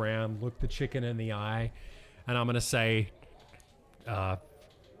turn around, look the chicken in the eye, and I'm gonna say,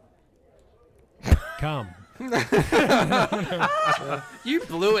 "Come." You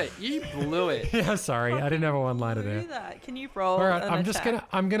blew it. You blew it. Yeah, sorry, I didn't have a one-liner Do there. that. Can you roll? All right, an attack?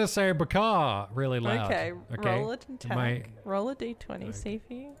 I'm gonna say "Bakar" really loud. Okay, roll an attack. My- Roll a d20. See if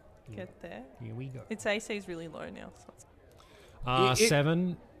you get there. Here we go. Its AC is really low now. So it's...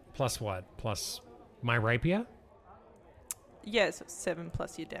 7 plus what? Plus my rapier? Yeah, so 7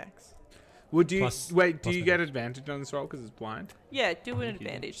 plus your dex. Would you Plus- wait? Do plus you my get damage. advantage on this roll because it's blind? Yeah, do an Thank you.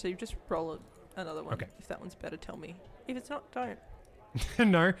 advantage. So you just roll another one. Okay. If that one's better, tell me. If it's not, don't.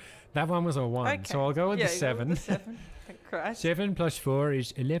 No, that one was a 1. Okay. So I'll go with yeah, the you 7. Go with the 7. Thank Christ. 7 plus 4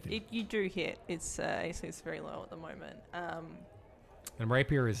 is 11. You do hit. Its AC is very low at the moment. And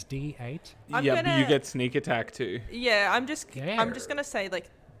rapier is D8. I'm Yeah, but you gonna- get sneak attack too. Yeah, I'm just Yeah. gonna say like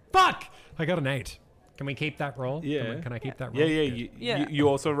Fuck! I got an 8. Can we keep that roll? Yeah. Can I keep that roll? Yeah, yeah. Good. Yeah. You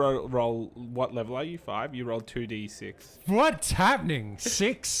also roll. What level are you? 5. You rolled 2d6. What's happening?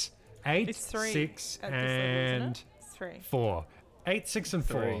 6, 8, It's 3 6, at this level, isn't it? and It's 3. 4. 8, 6, and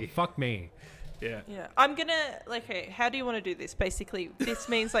 4. 3. Fuck me. Yeah. Yeah, I'm gonna okay. How do you want to do this? Basically, this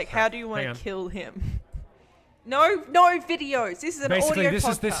means like, how do you want Hang on. to kill him? No videos. This is an Basically, audio this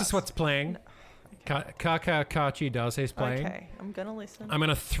is podcast. what's playing. Kachi does his playing. Okay, I'm gonna listen. I'm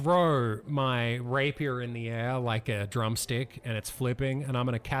gonna throw my rapier in the air like a drumstick, and it's flipping, and I'm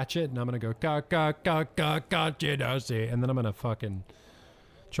gonna catch it, and I'm gonna go Kachi does it, and then I'm gonna fucking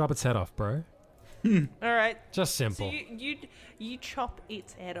chop its head off, bro. All right. Just So simple. you chop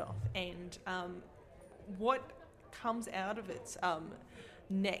its head off, and what comes out of its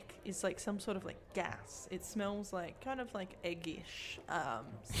neck is like some sort of like gas. It smells like kind of like eggish.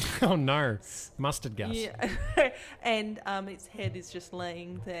 Oh no, mustard gas. Yeah, and its head is just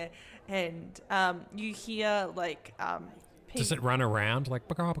laying there, and you hear like Does it run around like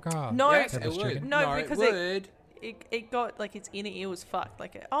baka baka? No, Yes, That it was would. chicken. No, it because would. it got like its inner ear was fucked.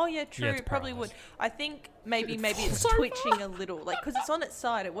 Like, oh yeah, true, it's it probably would. paralyzed. I think maybe it's twitching a little, like because it's on its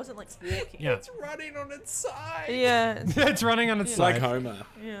side. It wasn't like walking. Yeah, It's running on its side. Yeah, it's running on its It's like side. Homer.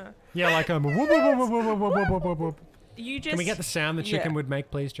 yeah. Yeah, like whoop, whoop, whoop, whoop, whoop, whoop, whoop, whoop, whoop. You just Can we get the sound the chicken yeah. would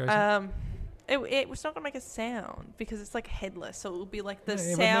make, please, Joseph? It was not gonna make a sound because it's like headless, so it would be like the Yeah, it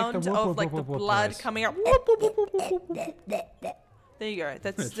would make sound the whoop, of whoop, like whoop, the whoop blood noise. coming out. There you go.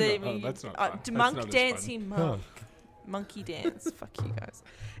 That's That's the not- oh, that's not fun. That's monk not as dancing monk. Monkey dance. Fuck you guys.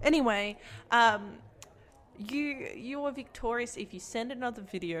 Anyway, you are victorious if you send another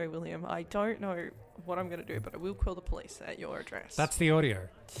video, William. I don't know what I'm gonna do, but I will call the police at your address. That's the audio.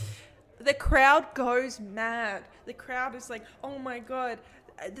 The crowd goes mad. The crowd is like, oh my god,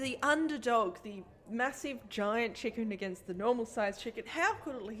 the underdog, the massive giant chicken against the normal sized chicken. How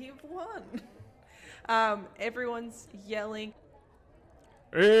could he have won? Everyone's yelling.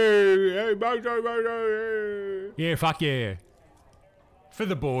 Hey, Moto. Yeah, fuck yeah. For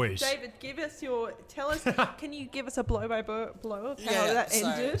the boys. David, tell us, can you give us a blow by blow of how Yeah, that so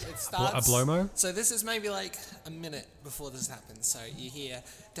ended? it starts. A blow-mo? So this is maybe like a minute before this happens. So you hear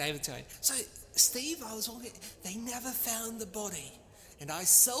David going, so Steve, I was walking, they never found the body. And I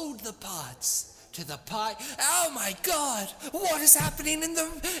sold the parts to the pie. Oh my God, what is happening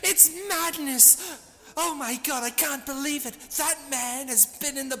it's madness. Oh my God, I can't believe it. That man has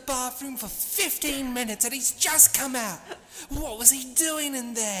been in the bathroom for 15 minutes and he's just come out. What was he doing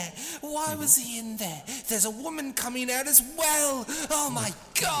in there? Why was he in there? There's a woman coming out as well. Oh my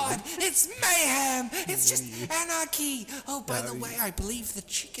God, it's mayhem. It's just anarchy. Oh, by the way, I believe the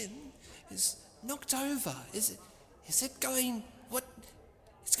chicken is knocked over. Is it going, what?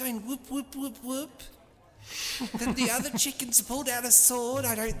 It's going whoop, whoop, whoop, whoop. Then the other chickens pulled out a sword.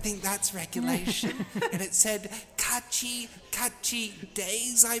 I don't think that's regulation. And it said Kachi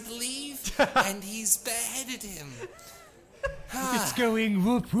days, I believe. And he's beheaded him. It's going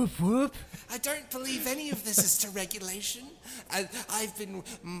whoop, whoop, whoop. I don't believe any of this is to regulation. I've been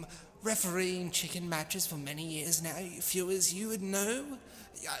refereeing chicken matches for many years now. Few as you would know.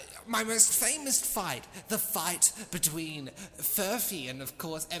 My most famous fight, the fight between Furphy and, of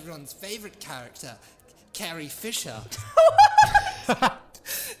course, everyone's favorite character, Carrie Fisher.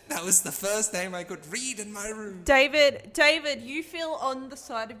 That was the first name I could read in my room. David, you feel on the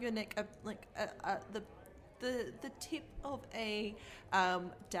side of your neck the tip of a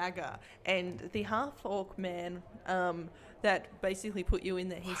dagger, and the half-orc man that basically put you in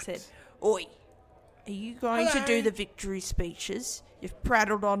there, he said, "Oi, are you going to do the victory speeches? You've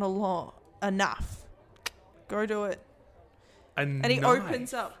prattled on a lot. Enough. Go do it." And he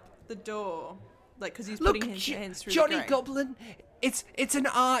opens up the door, like, because he's putting his hands through Johnny the grate. Goblin, it's an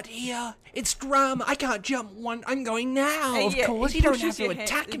art here. It's drama. I can't jump one. I'm going now. Of Yeah, course, he you don't pushes have to your hand-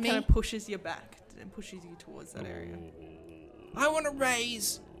 attack he me. kind of pushes you back and pushes you towards that area. I want a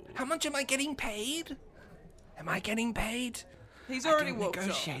raise. How much am I getting paid? Am I getting paid? He's I already can walked off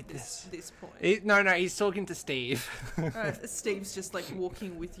negotiate this point. No, he's talking to Steve. Steve's just like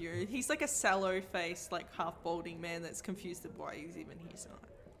walking with you. He's like a sallow-faced, like half-balding man that's confused at why he's even here tonight.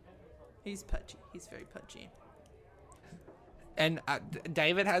 He's pudgy. He's very pudgy. And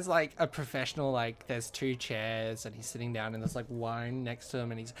David has like a professional, like there's 2 chairs and he's sitting down and there's like wine next to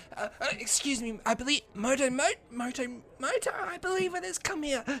him and he's, excuse me, I believe, Moto, I believe it is. Come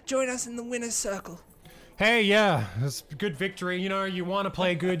here, join us in the winner's circle. Hey, yeah, it's a good victory. You know, you want to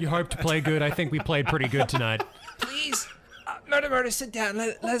play good, you hope to play good. I think we played pretty good tonight. Please, Moto, sit down.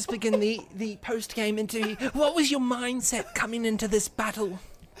 Let us begin the post-game interview. What was your mindset coming into this battle?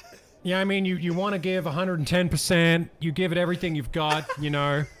 Yeah, I mean, you want to give 110%. You give it everything you've got, you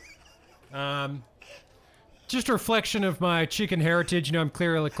know. just a reflection of my chicken heritage. You know, I'm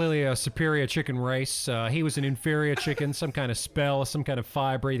clearly a superior chicken race. He was an inferior chicken, some kind of spell, some kind of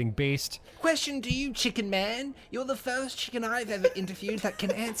fire-breathing beast. Question to you, Chicken Man. You're the first chicken I've ever interviewed that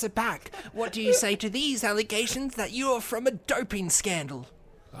can answer back. What do you say to these allegations that you are from a doping scandal?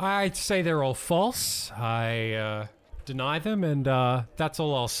 I'd say they're all false. I deny them, and that's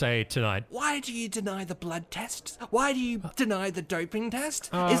all I'll say tonight. Why do you deny the blood tests? Why do you deny the doping test?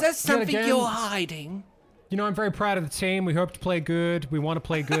 Is yet that something again- you're hiding? You know, I'm very proud of the team. We hope to play good. We want to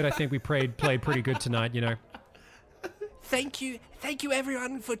play good. I think we played pretty good tonight, you know. Thank you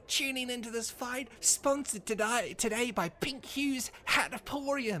everyone for tuning into this fight. Sponsored today by Pink Hugh's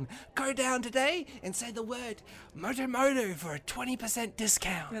Hataporium. Go down today and say the word Moto for a 20%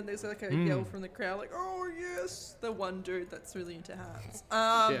 discount. And there's like a yell from the crowd, like, "Oh yes!" The one dude that's really into hats.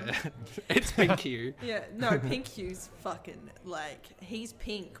 Yeah, it's Pink Hugh. Yeah, no, Pink Hugh's fucking like he's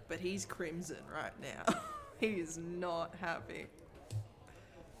pink, but he's crimson right now. He is not happy.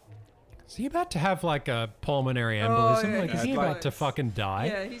 Is he about to have like a pulmonary embolism? yeah, Like, is he's he close. about to fucking die?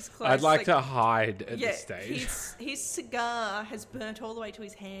 Yeah, he's close. I'd like to hide at Yeah, this stage. his cigar has burnt all the way to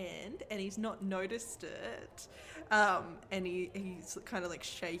his hand, and he's not noticed it. And he's kind of like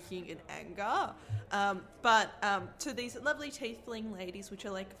shaking in anger. But to these lovely tiefling ladies, which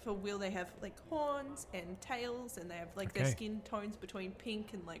are like, for Will, they have like horns and tails, and they have like their Okay. skin tones between pink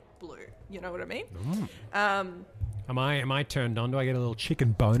and like blue. You know what I mean? Am I turned on? Do I get a little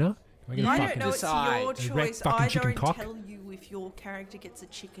chicken boner? Do I get a I fucking- don't know. It's decide. your A red choice. fucking I chicken don't cock? tell you if your character gets a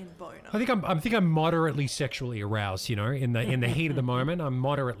chicken boner. I think I'm moderately sexually aroused. You know, in the heat of the moment, I'm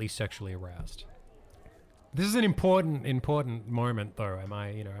moderately sexually aroused. This is an important moment, though. Am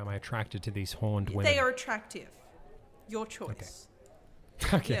I attracted to these horned women? They are attractive. Your choice.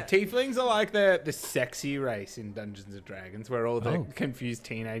 Okay. Yeah. Tieflings are like the sexy race in Dungeons and Dragons, where all the Oh. confused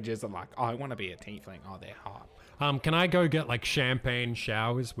teenagers are like, oh, I want to be a tiefling. Oh, they're hot. Can I go get like champagne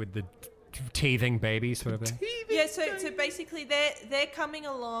showers with the teething babies, sort of thing? Yeah, so basically they're coming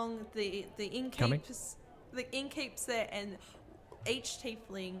along the innkeeps there, and each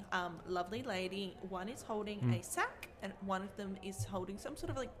tiefling lovely lady, one is holding a sack and one of them is holding some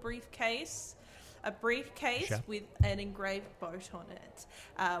sort of like briefcase. A briefcase Sure. with an engraved boat on it.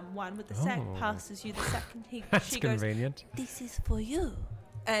 One with the sack Oh. passes you the sack, and That's she goes, convenient. "This is for you."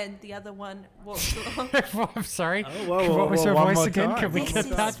 And the other one walks along. I'm sorry. whoa, What was whoa, her one voice more again? time. Can we "This get is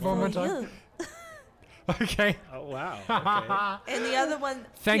that for one more time? you." Okay. Oh, wow. Okay. And the other one,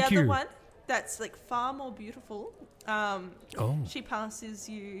 Thank the other you. one that's like far more beautiful. Oh. She passes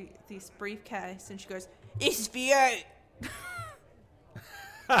you this briefcase, and she goes, "It's for you."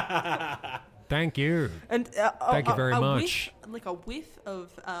 Thank you. And Thank you very much. A whiff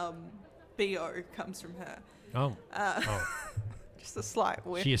of bo comes from her. Oh. Just a slight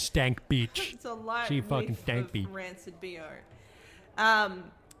whiff. She a stank bitch. It's a light She whiff fucking stank of beat. rancid bo.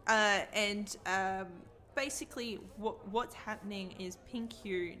 Basically, what's happening is Pink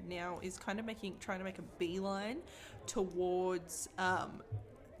Hugh now is kind of trying to make a beeline towards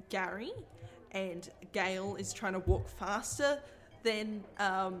Gary, and Gale is trying to walk faster than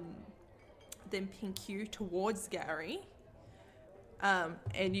Pink Hugh towards Gary.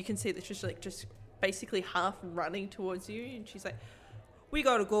 And you can see that she's like just basically half running towards you, and she's like, "We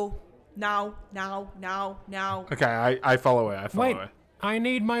gotta go now." Okay, I follow her. Wait, I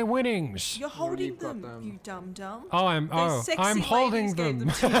need my winnings. You're holding you've got them, you dum dum. Oh, I'm holding them.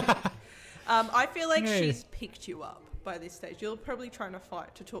 I feel like Yay. she's picked you up by this stage. You're probably trying to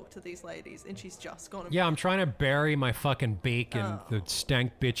fight to talk to these ladies, and she's just gone. Yeah, I'm trying to bury my fucking beak in Oh. the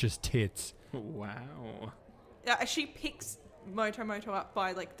stank bitch's tits. Wow. She picks Moto up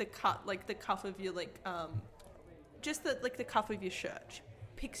by like the cuff of your just the cuff of your shirt. She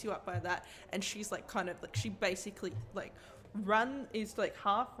picks you up by that, and she's like kind of like she basically like is like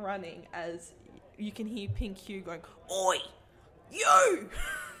half running as you can hear Pink Hugh going, "Oi, you!"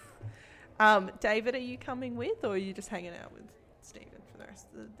 David, are you coming with, or are you just hanging out with Stephen for the rest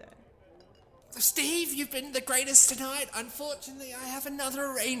of the day? Steve, you've been the greatest tonight. Unfortunately, I have another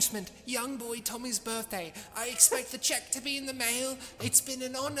arrangement. Young boy Tommy's birthday. I expect the check to be in the mail. It's been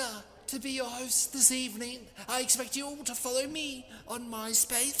an honor to be your host this evening. I expect you all to follow me on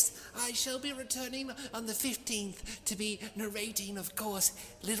MySpace. I shall be returning on the 15th to be narrating, of course,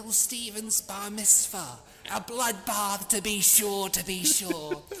 Little Stephen's bar mitzvah. A bloodbath, to be sure.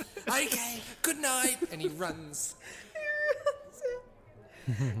 Okay, good night. And he runs.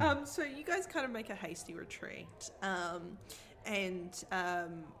 So you guys kind of make a hasty retreat, and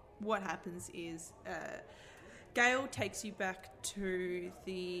what happens is Gale takes you back to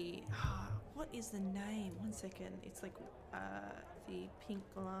the what is the name? 1 second. It's like the pink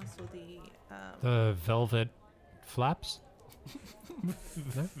glass or the The velvet flaps.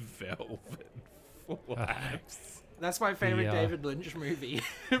 Velvet flaps. That's my favorite The, David Lynch movie.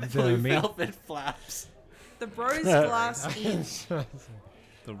 the Blue meat- Velvet Flaps. the rose glass inn.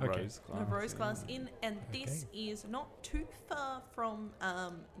 The Okay. rose glass. The rose glass inn, and this is not too far from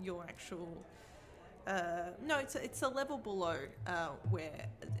your actual. No, it's a level below where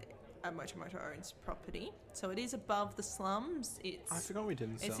Motomoto owns property, so it is above the slums. I forgot we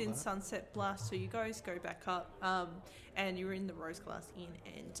didn't It's sell in that. Sunset Blast, so you guys go back up, and you're in the Rose Glass Inn,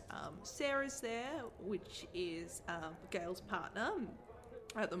 and Sarah's there, which is Gail's partner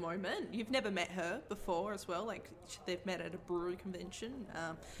at the moment. You've never met her before as well. Like they've met at a brewery convention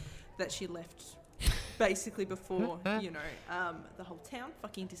that she left basically before the whole town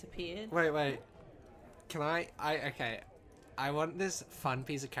fucking disappeared. Wait. Can okay. I want this fun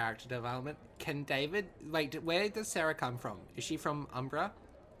piece of character development. Can David... Wait, where does Sarah come from? Is she from Umbra?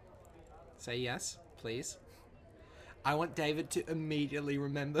 Say yes, please. I want David to immediately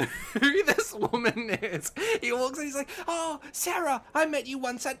remember who this woman is. He walks in, he's like, "Oh, Sarah, I met you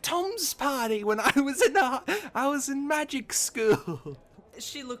once at Tom's party when I was in magic school."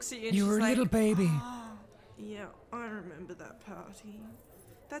 She looks at you and You she's were a like, little baby. "Oh, yeah, I remember that party.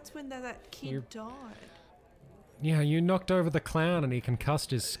 That's when that kid You're- died." Yeah, you knocked over the clown and he concussed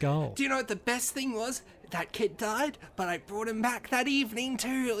his skull. Do you know what the best thing was? That kid died, but I brought him back that evening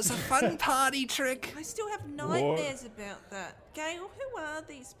too. It was a fun party trick. I still have nightmares about that. Gail, who are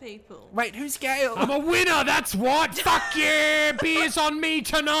these people? Wait, who's Gail? I'm a winner, that's what! Fuck yeah! Beers on me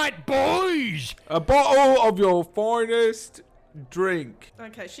tonight, boys! A bottle of your finest drink.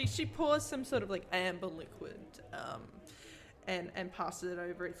 Okay, she pours some sort of like amber liquid, and passes it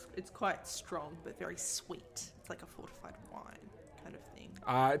over. It's quite strong but very sweet. It's like a fortified wine kind of thing.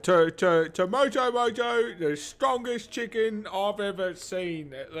 To Moto, the strongest chicken I've ever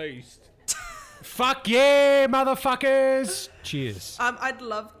seen, at least. Fuck yeah, motherfuckers! Cheers. I'd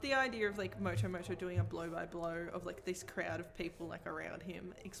love the idea of like Motomoto doing a blow by blow of like this crowd of people like around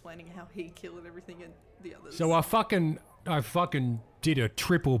him, explaining how he killed everything and the others. So I fucking did a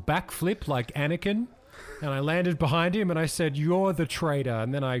triple backflip like Anakin, and I landed behind him and I said, "You're the traitor."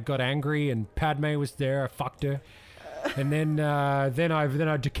 And then I got angry and Padme was there. I fucked her, and then I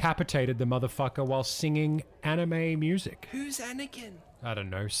decapitated the motherfucker while singing anime music. Who's Anakin? I don't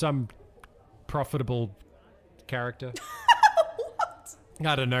know, some profitable character.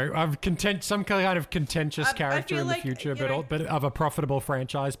 I don't know. Some kind of contentious I character feel in the like, future, you know, but of a profitable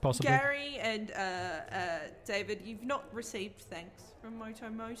franchise, possibly. Gary and David, you've not received thanks from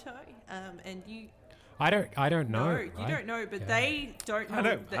Motomoto, and you. I don't know. No, you right? don't know, but Yeah. they don't know I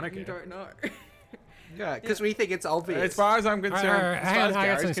don't that you care. don't know. Yeah, because we think it's obvious. As far as I'm concerned, Alright, as hang far on, as I got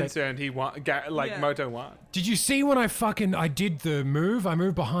Gary's something to say. concerned, he won. Yeah. Moto won. Did you see when I did the move? I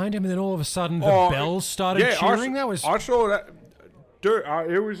moved behind him, and then all of a sudden the Oh, bells started cheering. I saw that. Dude,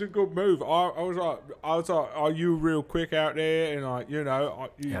 it was a good move. I was like, are you real quick out there? And like,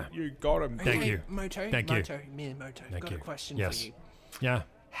 Yeah. you got him. Thank you. Moto. Thank you. Miyamoto. Thank Got you. a question Yes. for you. Yeah.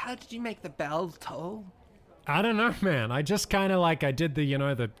 How did you make the bell toll? I don't know, man. I just kind of I did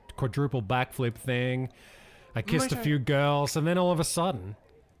the quadruple backflip thing. I kissed a Moto- few girls, and then all of a sudden,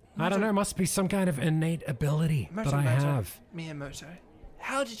 I don't know, must be some kind of innate ability that I have. Miyamoto.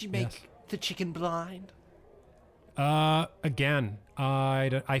 How did you make Yes. the chicken blind? Again,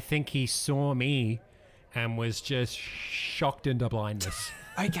 I think he saw me and was just shocked into blindness,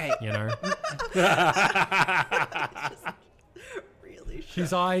 Okay. you know? Really?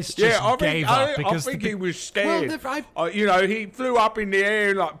 His eyes just gave up because I think the- he was scared. Well, He flew up in the air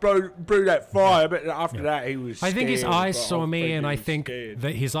and like blew that fire, but after that he was. I think his scared, eyes but saw me, he and I was think scared.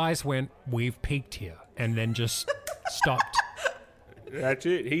 that his eyes went, "We've peaked here," and then just stopped. That's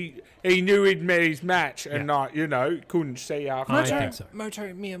it. He knew he'd met his match, and couldn't see after. I that. think so.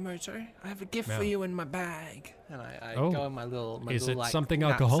 Miyamoto, I have a gift Yeah. for you in my bag. And I Oh. go in my little Is it like, something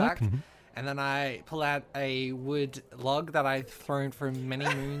knapsack, alcoholic? Mhm. And then I pull out a wood log that I'd thrown from many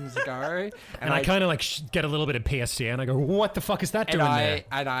moons ago. And I kind of get a little bit of PSC, and I go, "What the fuck is that doing there?"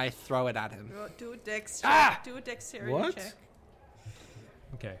 and I throw it at him. Do a dex check. Do a dexterity What? check.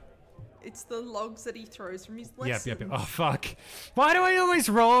 Okay. It's the logs that he throws from his Yep. lessons. Oh fuck! Why do I always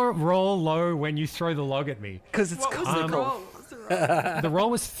roll low when you throw the log at me? Because it's What was the comical. roll? What was the roll? The roll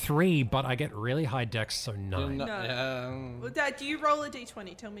was 3, but I get really high dex, so 9. No. Well, Dad, do you roll a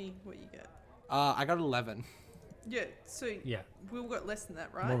d20? Tell me what you get. I got 11. Yeah, so Yeah, Will got less than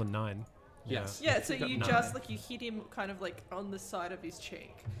that, right? more than 9. Yes. Yeah, so you nine. just you hit him kind of like on the side of his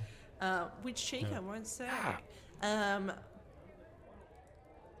cheek. Which cheek I won't say.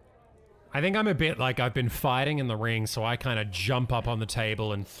 I think I'm a bit like I've been fighting in the ring, so I kind of jump up on the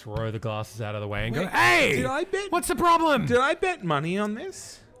table and throw the glasses out of the way and go, "Hey, did I bet- what's the problem?" Did I bet money on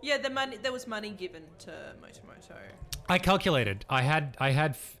this? Yeah, there was money given to Motomoto. I calculated. I had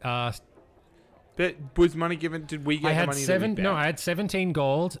Bet was money given? Did we get I the had money? seven. That we No, bet? I had 17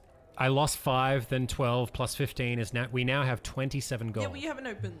 gold. I lost 5, then 12 plus 15 is now. We now have 27 gold. Yeah, well, you haven't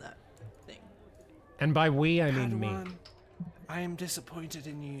opened that thing. And by we, I mean me. Padawan, I am disappointed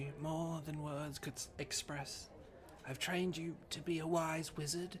in you more than words could express. I've trained you to be a wise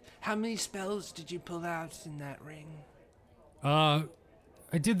wizard. How many spells did you pull out in that ring? I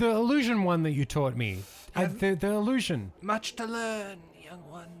did the illusion one that you taught me. The illusion. Much to learn, young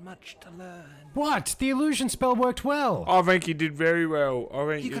one, much to learn. What? The illusion spell worked well. I think you did very well. I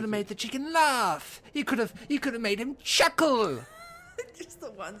think You could have made the chicken laugh. You could have made him chuckle. Just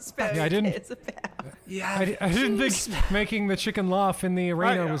the one spell Yeah, I he didn't- cares about. Yeah. I didn't think making the chicken laugh in the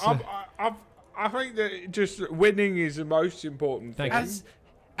arena was. I think that just winning is the most important Thank thing. you.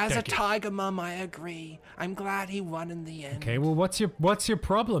 As a Thank you. tiger mum, I agree. I'm glad he won in the end. Okay, well, what's your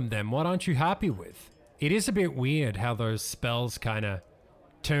problem then? What aren't you happy with? It is a bit weird how those spells kind of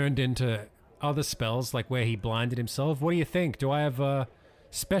turned into other spells, like where he blinded himself. What do you think? Do I have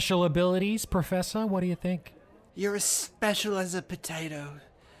special abilities, Professor? What do you think? You're as special as a potato.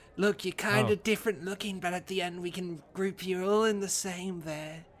 Look, you're kind Oh. of different looking, but at the end we can group you all in the same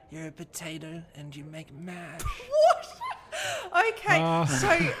there. You're a potato and you make mash. Okay,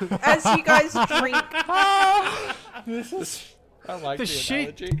 so as you guys drink, I like The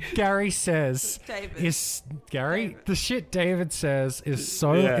shit Gary says David. is Gary. The shit David says is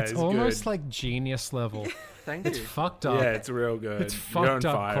so. Yeah, it's it's almost good. like genius level. Thank It's you. fucked up. Yeah, it's real good. It's You're on fucked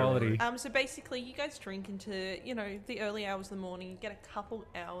up fire, quality. Rory. so basically you guys drink into, the early hours of the morning, you get a couple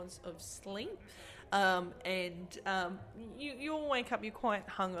hours of sleep. You all wake up, you're quite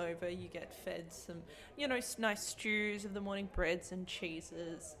hungover, you get fed some, nice stews of the morning, breads and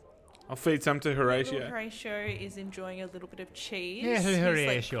cheeses. I'll feed some to Little Horatio. Horatio is enjoying a little bit of cheese. Yeah, He's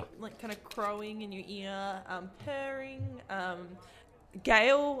Horatio. like kind of crowing in your ear, purring.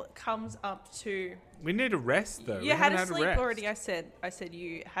 Gail comes up to... We need a rest though. You We had haven't a sleep rest. already. I said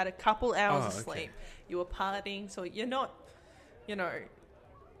you had a couple hours of Oh, okay. sleep. You were partying, so you're not, Kind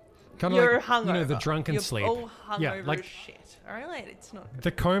of you're like hungover. the drunken you're sleep. all hungover Yeah, like as shit. All right, it's not.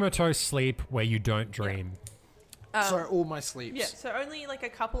 the comatose sleep where you don't dream. So all my sleeps. Yeah, so only like a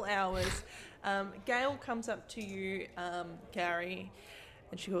couple hours. Gail comes up to you, Gary,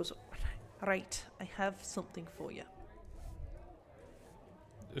 and she goes, "Right, I have something for you."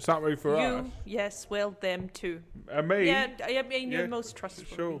 Something for us. Yes, well, them too. And me. Yeah, I mean, you're Yeah, most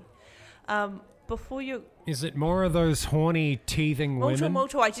trustworthy. Sure. Before you, Is it more of those horny, teething women?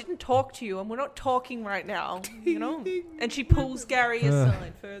 Moto, I didn't talk to you, and we're not talking right now, And she pulls Gary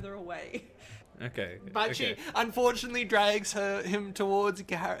aside further away. Okay. But okay. she unfortunately drags him towards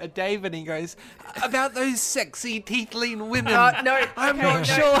David and goes, about those sexy teeth-lean women. No, I'm okay, not no.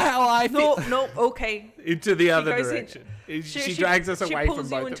 sure how I feel. No, okay. Into the other goes in- direction. She drags us away from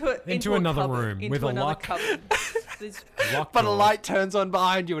pulls you both. of Into a another cupboard, room into with a another lock. cupboard. There's- Locked But a door. light turns on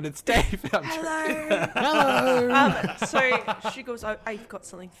behind you and it's David. Hello. So she goes, I've got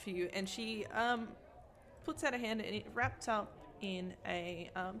something for you, and she puts out a hand, and it wraps up in a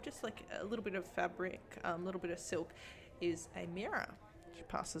just like a little bit of fabric, a little bit of silk, is a mirror. She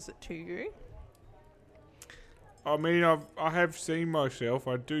passes it to you. I mean, I have seen myself.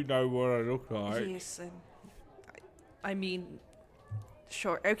 I do know what I look like. Yes, and I mean,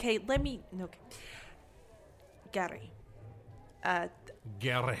 sure. Okay, let me. Okay, Gary. Gary.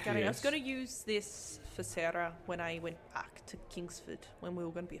 Gary, I was Yes. going to use this for Sarah when I went back to Kingsford when we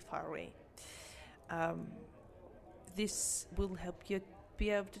were going to be far away. This will help you be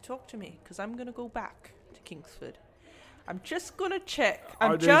able to talk to me because I'm going to go back to Kingsford. I'm just going to check.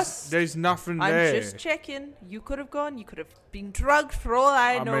 There's nothing I'm there. just checking. You could have gone. You could have been drugged for all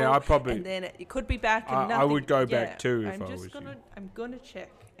I know. mean, I probably- And then it could be back. And I nothing. would go back Yeah, too if I'm I just was gonna. you. I'm gonna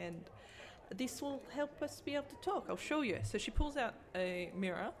check, and this will help us be able to talk. I'll show you. So she pulls out a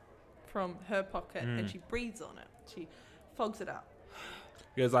mirror from her pocket and she breathes on it. She fogs it up.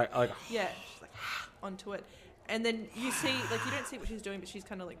 He goes like Yeah, she's like onto it, and then you see, like, you don't see what she's doing, but she's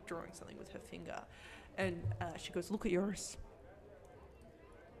kind of like drawing something with her finger, and she goes, "Look at yours."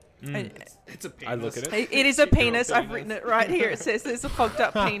 And It's a penis. I look at it. it is a penis. I've written it right here. It says there's a fogged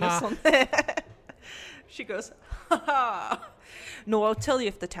up penis on there. She goes, "Ha ha. No, I'll tell you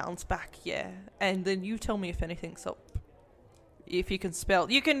if the town's back, yeah. And then you tell me if anything's up. If you can spell.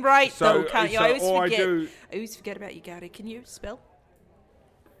 You can write, though, can't you? so I always all forget. I I always forget about you, Gary. Can you spell?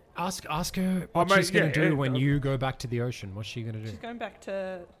 Ask her Oh, what mate, she's gonna yeah, do yeah, when you go back to the ocean. What's she gonna do? She's going back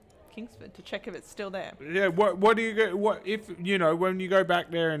to Kingsford to check if it's still there. Yeah. What do you go? What if when you go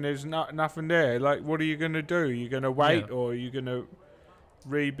back there and there's nothing there? Like, what are you gonna do? You gonna wait, Yeah. or are you gonna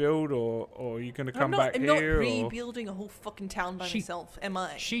rebuild, or are you gonna come I'm not, back I'm here? not or... rebuilding a whole fucking town by myself, am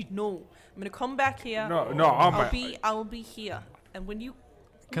I? No. I'm gonna come back here. No, I'll be here. And when you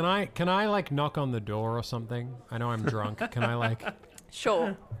Can I like knock on the door or something? I know I'm drunk. Can I like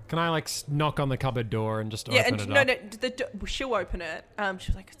sure. knock on the cupboard door and just Yeah, open and it up? she'll open it.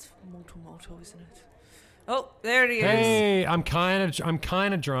 She's like, it's Molto, isn't it? Oh, there it is. Hey, I'm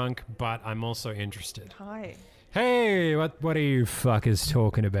kind of drunk, but I'm also interested. Hi. Hey, what are you fuckers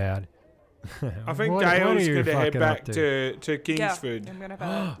talking about? I think What are Dale's you gonna head fucking back up to? to Kingsford. Yeah, I'm gonna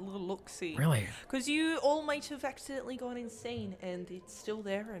have a little look-see. Really? Because you all might have accidentally gone insane, and it's still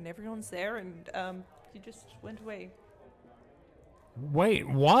there, and everyone's there, and you just went away. Wait,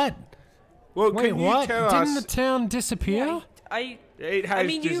 what? Well, Wait, can you what? tell Didn't us? the town disappear? Yeah, It has I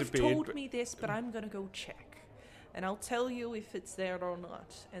mean, you've disappeared. told but- me this, but I'm gonna go check, and I'll tell you if it's there or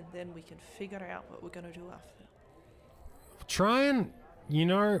not, and then we can figure out what we're gonna do after. Try and,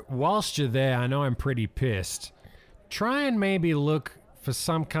 whilst you're there, I know I'm pretty pissed. Try and maybe look for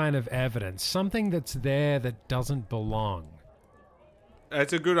some kind of evidence, something that's there that doesn't belong.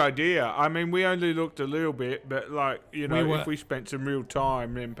 That's a good idea. I mean, we only looked a little bit, but were- if we spent some real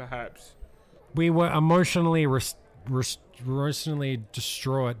time, then perhaps. We were emotionally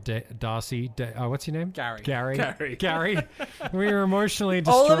distraught, Darcy. What's your name? Gary. Gary. We were emotionally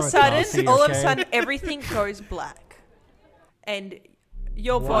distraught. All of a sudden, Darcy, all of a okay? sudden, everything goes black, and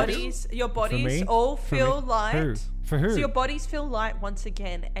your What? bodies me? all For feel me? light. Who? For who? So your bodies feel light once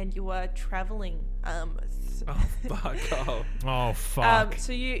again, and you are traveling. Fuck off. Oh fuck.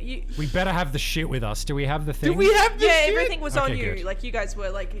 So you We better have the shit with us. Do we have the thing? Do we have the yeah, shit? everything was on Okay, you. good. Like you guys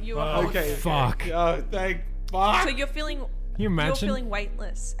were like you were. Oh, on Okay. it. fuck. Oh, thank fuck. So you're feeling. You You're imagine? feeling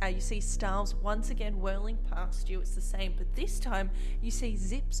weightless. You see stars once again whirling past you. It's the same, but this time you see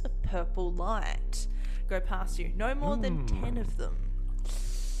zips of purple light go past you. No more than 10 of them.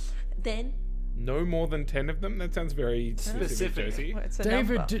 Then No more than 10 of them? That sounds very specific, Josie. well, it's a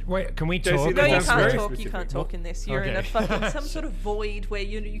David, number. wait, can we Josie, talk? No, that you sounds can't very talk. You specific. can't talk in this. You're in a Okay. fucking some sort of void where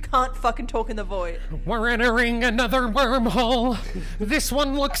you can't fucking talk in the void. We're entering another wormhole. This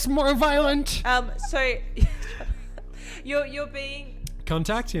one looks more violent. So you're being.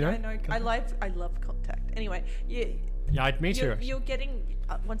 Contact, you know? I know. I love contact. Anyway, Yeah, me too. You're getting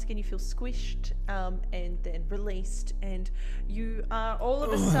once again you feel squished and then released, and you are all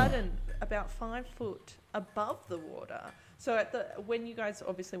of a sudden about 5 foot above the water. So when you guys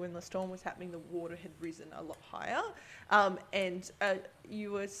obviously when the storm was happening, the water had risen a lot higher, and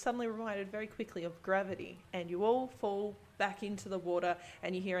you were suddenly reminded very quickly of gravity, and you all fall back into the water,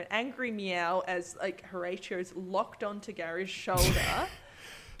 and you hear an angry meow as like Horatio's locked onto Gary's shoulder.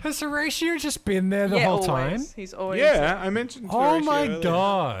 Has Horatio just been there the yeah, whole always. time? He's always Yeah, I mentioned Oh Horatio my earlier.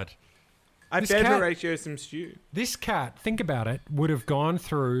 god. I This fed cat- Horatio some stew. This cat, think about it, would have gone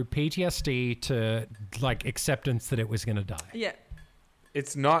through PTSD to like acceptance that it was going to die. Yeah.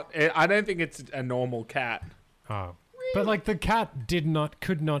 It's not... I don't think it's a normal cat. Oh. But like the cat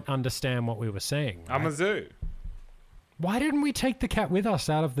could not understand what we were saying. I'm a right? zoo. Why didn't we take the cat with us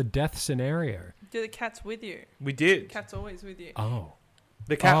out of the death scenario? Do the cat's with you? We did. Cat's always with you. Oh.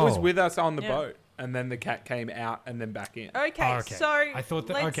 The cat was Oh. with us on the Yeah. boat, and then the cat came out and then back in. Okay, Oh, okay. so I thought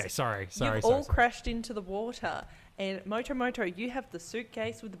that. let's- Okay, sorry. You've all crashed into the water, and Moto, you have the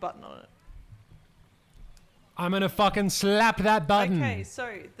suitcase with the button on it. I'm gonna fucking slap that button. Okay,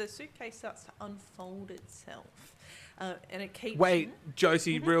 so the suitcase starts to unfold itself, and it keeps. Wait,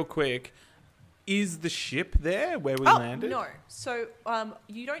 Josie, real quick. Is the ship there where we Oh landed? no! So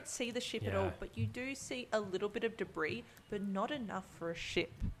you don't see the ship at all, Yeah. but you do see a little bit of debris, but not enough for a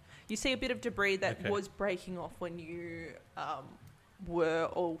ship. You see a bit of debris that Okay. was breaking off when you were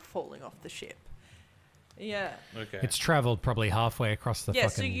all falling off the ship. Yeah. Okay. It's traveled probably halfway across the Yeah,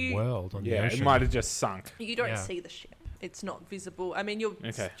 so fucking you- world on the yeah, ocean. it might have just sunk. You don't Yeah. see the ship. It's not visible. I mean,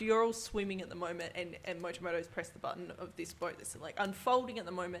 Okay. you're all swimming at the moment, and Motomoto's pressed the button of this boat that's like unfolding at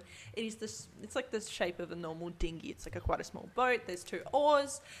the moment. It is this. It's like the shape of a normal dinghy. It's like quite a small boat. There's 2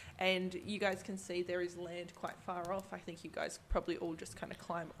 oars, and you guys can see there is land quite far off. I think you guys probably all just kind of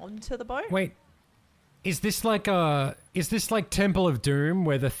climb onto the boat. Wait, is this like Temple of Doom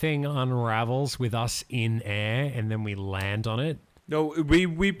where the thing unravels with us in air and then we land on it? No, we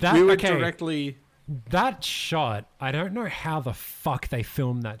were okay. directly... That shot, I don't know how the fuck they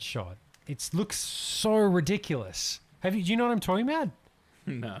filmed that shot. It looks so ridiculous. Do you know what I'm talking about?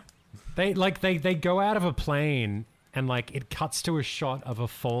 No. They go out of a plane and like it cuts to a shot of a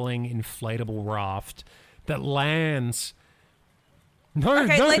falling inflatable raft that lands No,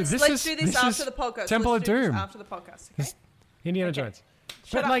 Okay, no, let's this is do this after the podcast. Temple Let's of do this Doom. after the podcast. Okay. Indiana Okay. Jones.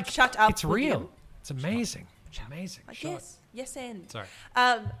 Shut but up, like, shut up, it's real. William. It's amazing. It's amazing. Yes, and. Sorry.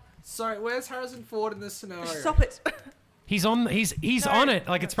 Sorry, where's Harrison Ford in this scenario? Stop it. He's on. He's No, on it.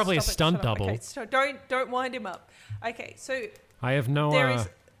 Like it's probably a stop it, stunt shut up. double. Okay, so don't wind him up. Okay, so I have no There is-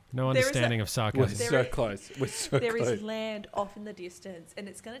 no there is understanding of We're sarcasm. There so is- close. We're so there close. is land off in the distance, and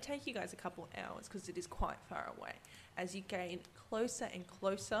it's going to take you guys a couple hours because it is quite far away. As you gain closer and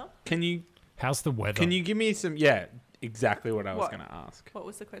closer. Can you How's the weather? give me some? Yeah, exactly what I was What? going to ask. What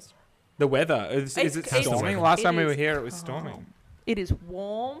was the question? The weather is it It's- storming? it's- Last time it we were is here, it was calm. storming. It is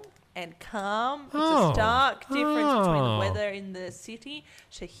warm and calm. It's Oh. a stark difference between the Oh. weather in the city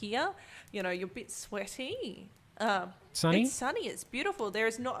to here. You know, you're a bit sweaty. Sunny? It's sunny. It's beautiful. There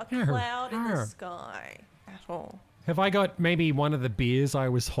is not a Arr, cloud in the arr. sky at all. Have I got maybe one of the beers I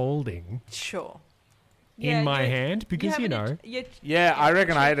was holding Sure. in my hand? Because you know. Yeah, I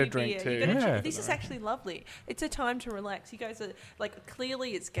reckon I had a drink too. Yeah. This is actually lovely. It's a time to relax. You guys are like,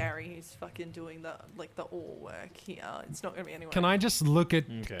 clearly it's Gary who's fucking doing the all work here. It's not gonna be anyone. Can I just look at?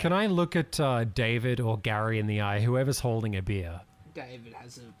 Okay. Can I look at David or Gary in the eye? Whoever's holding a beer. David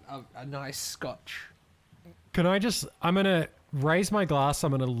has a nice scotch. Can I just? I'm gonna raise my glass.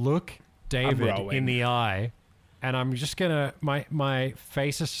 I'm gonna look David rowing. in the eye, and I'm just gonna my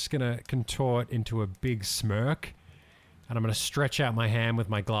face is just gonna contort into a big smirk, and I'm gonna stretch out my hand with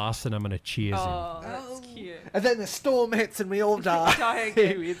my glass, and I'm gonna cheers him. Oh, that's cute. And then the storm hits and we all die. Die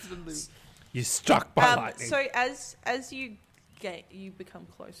again. Instantly. You're struck by lightning. So as you become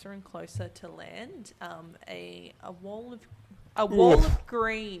closer and closer to land, a wall of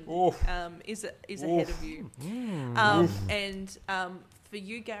green Oof. is ahead of you, and for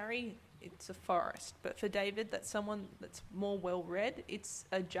you, Gary, it's a forest. But for David, that's someone that's more well read. It's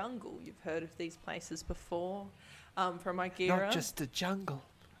a jungle. You've heard of these places before, from Ikea. Not just a jungle,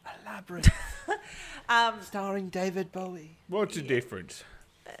 a labyrinth. Starring David Bowie. What's the difference?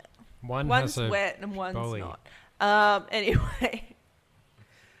 One One's has a wet and one's Bowie. not. Anyway,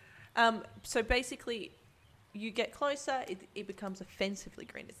 so basically, you get closer, it becomes offensively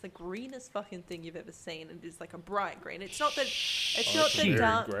green. It's the greenest fucking thing you've ever seen, and it's like a bright green. It's not the it's the very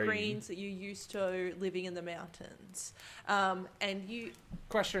dark green. greens that you're used to living in the mountains. And you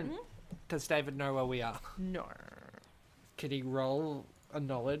Question: Does David know where we are? no. Could he roll a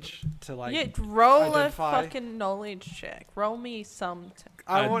knowledge to like? Yeah, roll identify- a fucking knowledge check. Roll me some.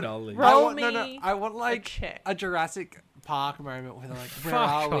 I A want. knowledge. I Roll want, no, me I want like check. a Jurassic Park moment where they're like, "Where Fuck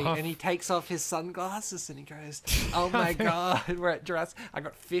are we?" off. And he takes off his sunglasses and he goes, "Oh my god, we're at Jurassic." I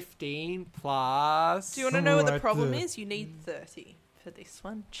got 15 plus. Do you want to know what the What problem the- is? You need 30 for this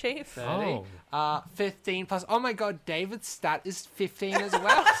one, Chief. 30. Oh. 15 plus. Oh my god, David's stat is 15 as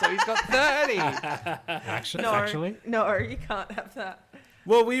well, so he's got 30. Actually, No, you can't have that.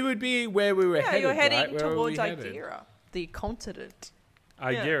 Well, we would be where we were Yeah, headed. you're heading right? Where were towards we headed? Ikea, the continent.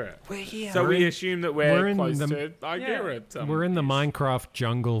 Ikea. We're here. So We're we in- assume that we're we're in close the- to Ikea. we're in the Minecraft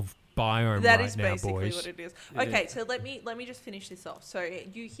jungle biome That right is now, basically boys. what it is. Okay, so let me just finish this off. So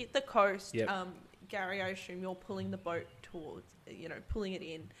you hit the coast. Yep. Gary, I assume you're pulling the boat towards, pulling it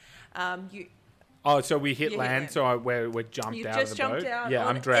in. You Oh, so we hit Yeah, land, yeah. so we're jumped You've out just of the boat. jumped out. Yeah, on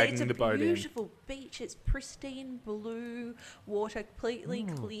I'm it. dragging It's the boat a in. beautiful beach. It's pristine blue water, completely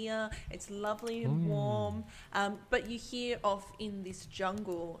clear. It's lovely and warm. But you hear off in this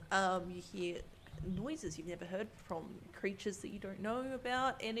jungle, you hear noises you've never heard from, creatures that you don't know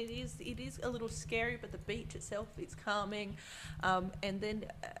about, and it is a little scary. But the beach itself is calming, and then.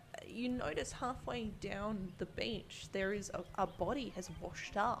 You notice halfway down the beach there is a body has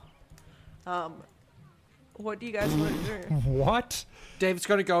washed up. What do you guys want to do? What? David's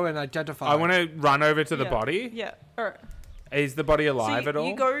got to go and identify. I want to run over to the Yeah. body. Yeah. All right. Is the body alive so at all?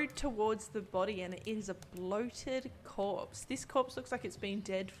 you go towards the body and it is a bloated corpse. This corpse looks like it's been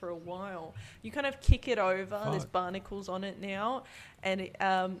dead for a while. You kind of kick it over. There's barnacles on it now, and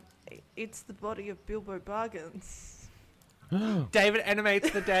it's the body of Bilbo Baggins. David animates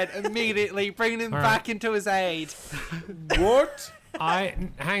the dead immediately, bringing him All right. back into his aid. What?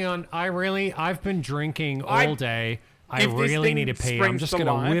 Hang on. I've been drinking I- all day. I if this really thing need to pee. I'm springs just to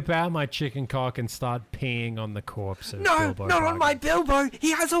gonna life- whip out my chicken cock and start peeing on the corpse of No, Bilbo not on my Baggins. Bilbo.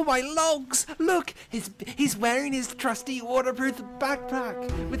 He has all my logs. Look, he's wearing his trusty waterproof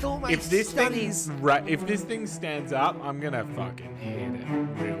backpack with all my If this studies. thing stands up, I'm gonna fucking hit it.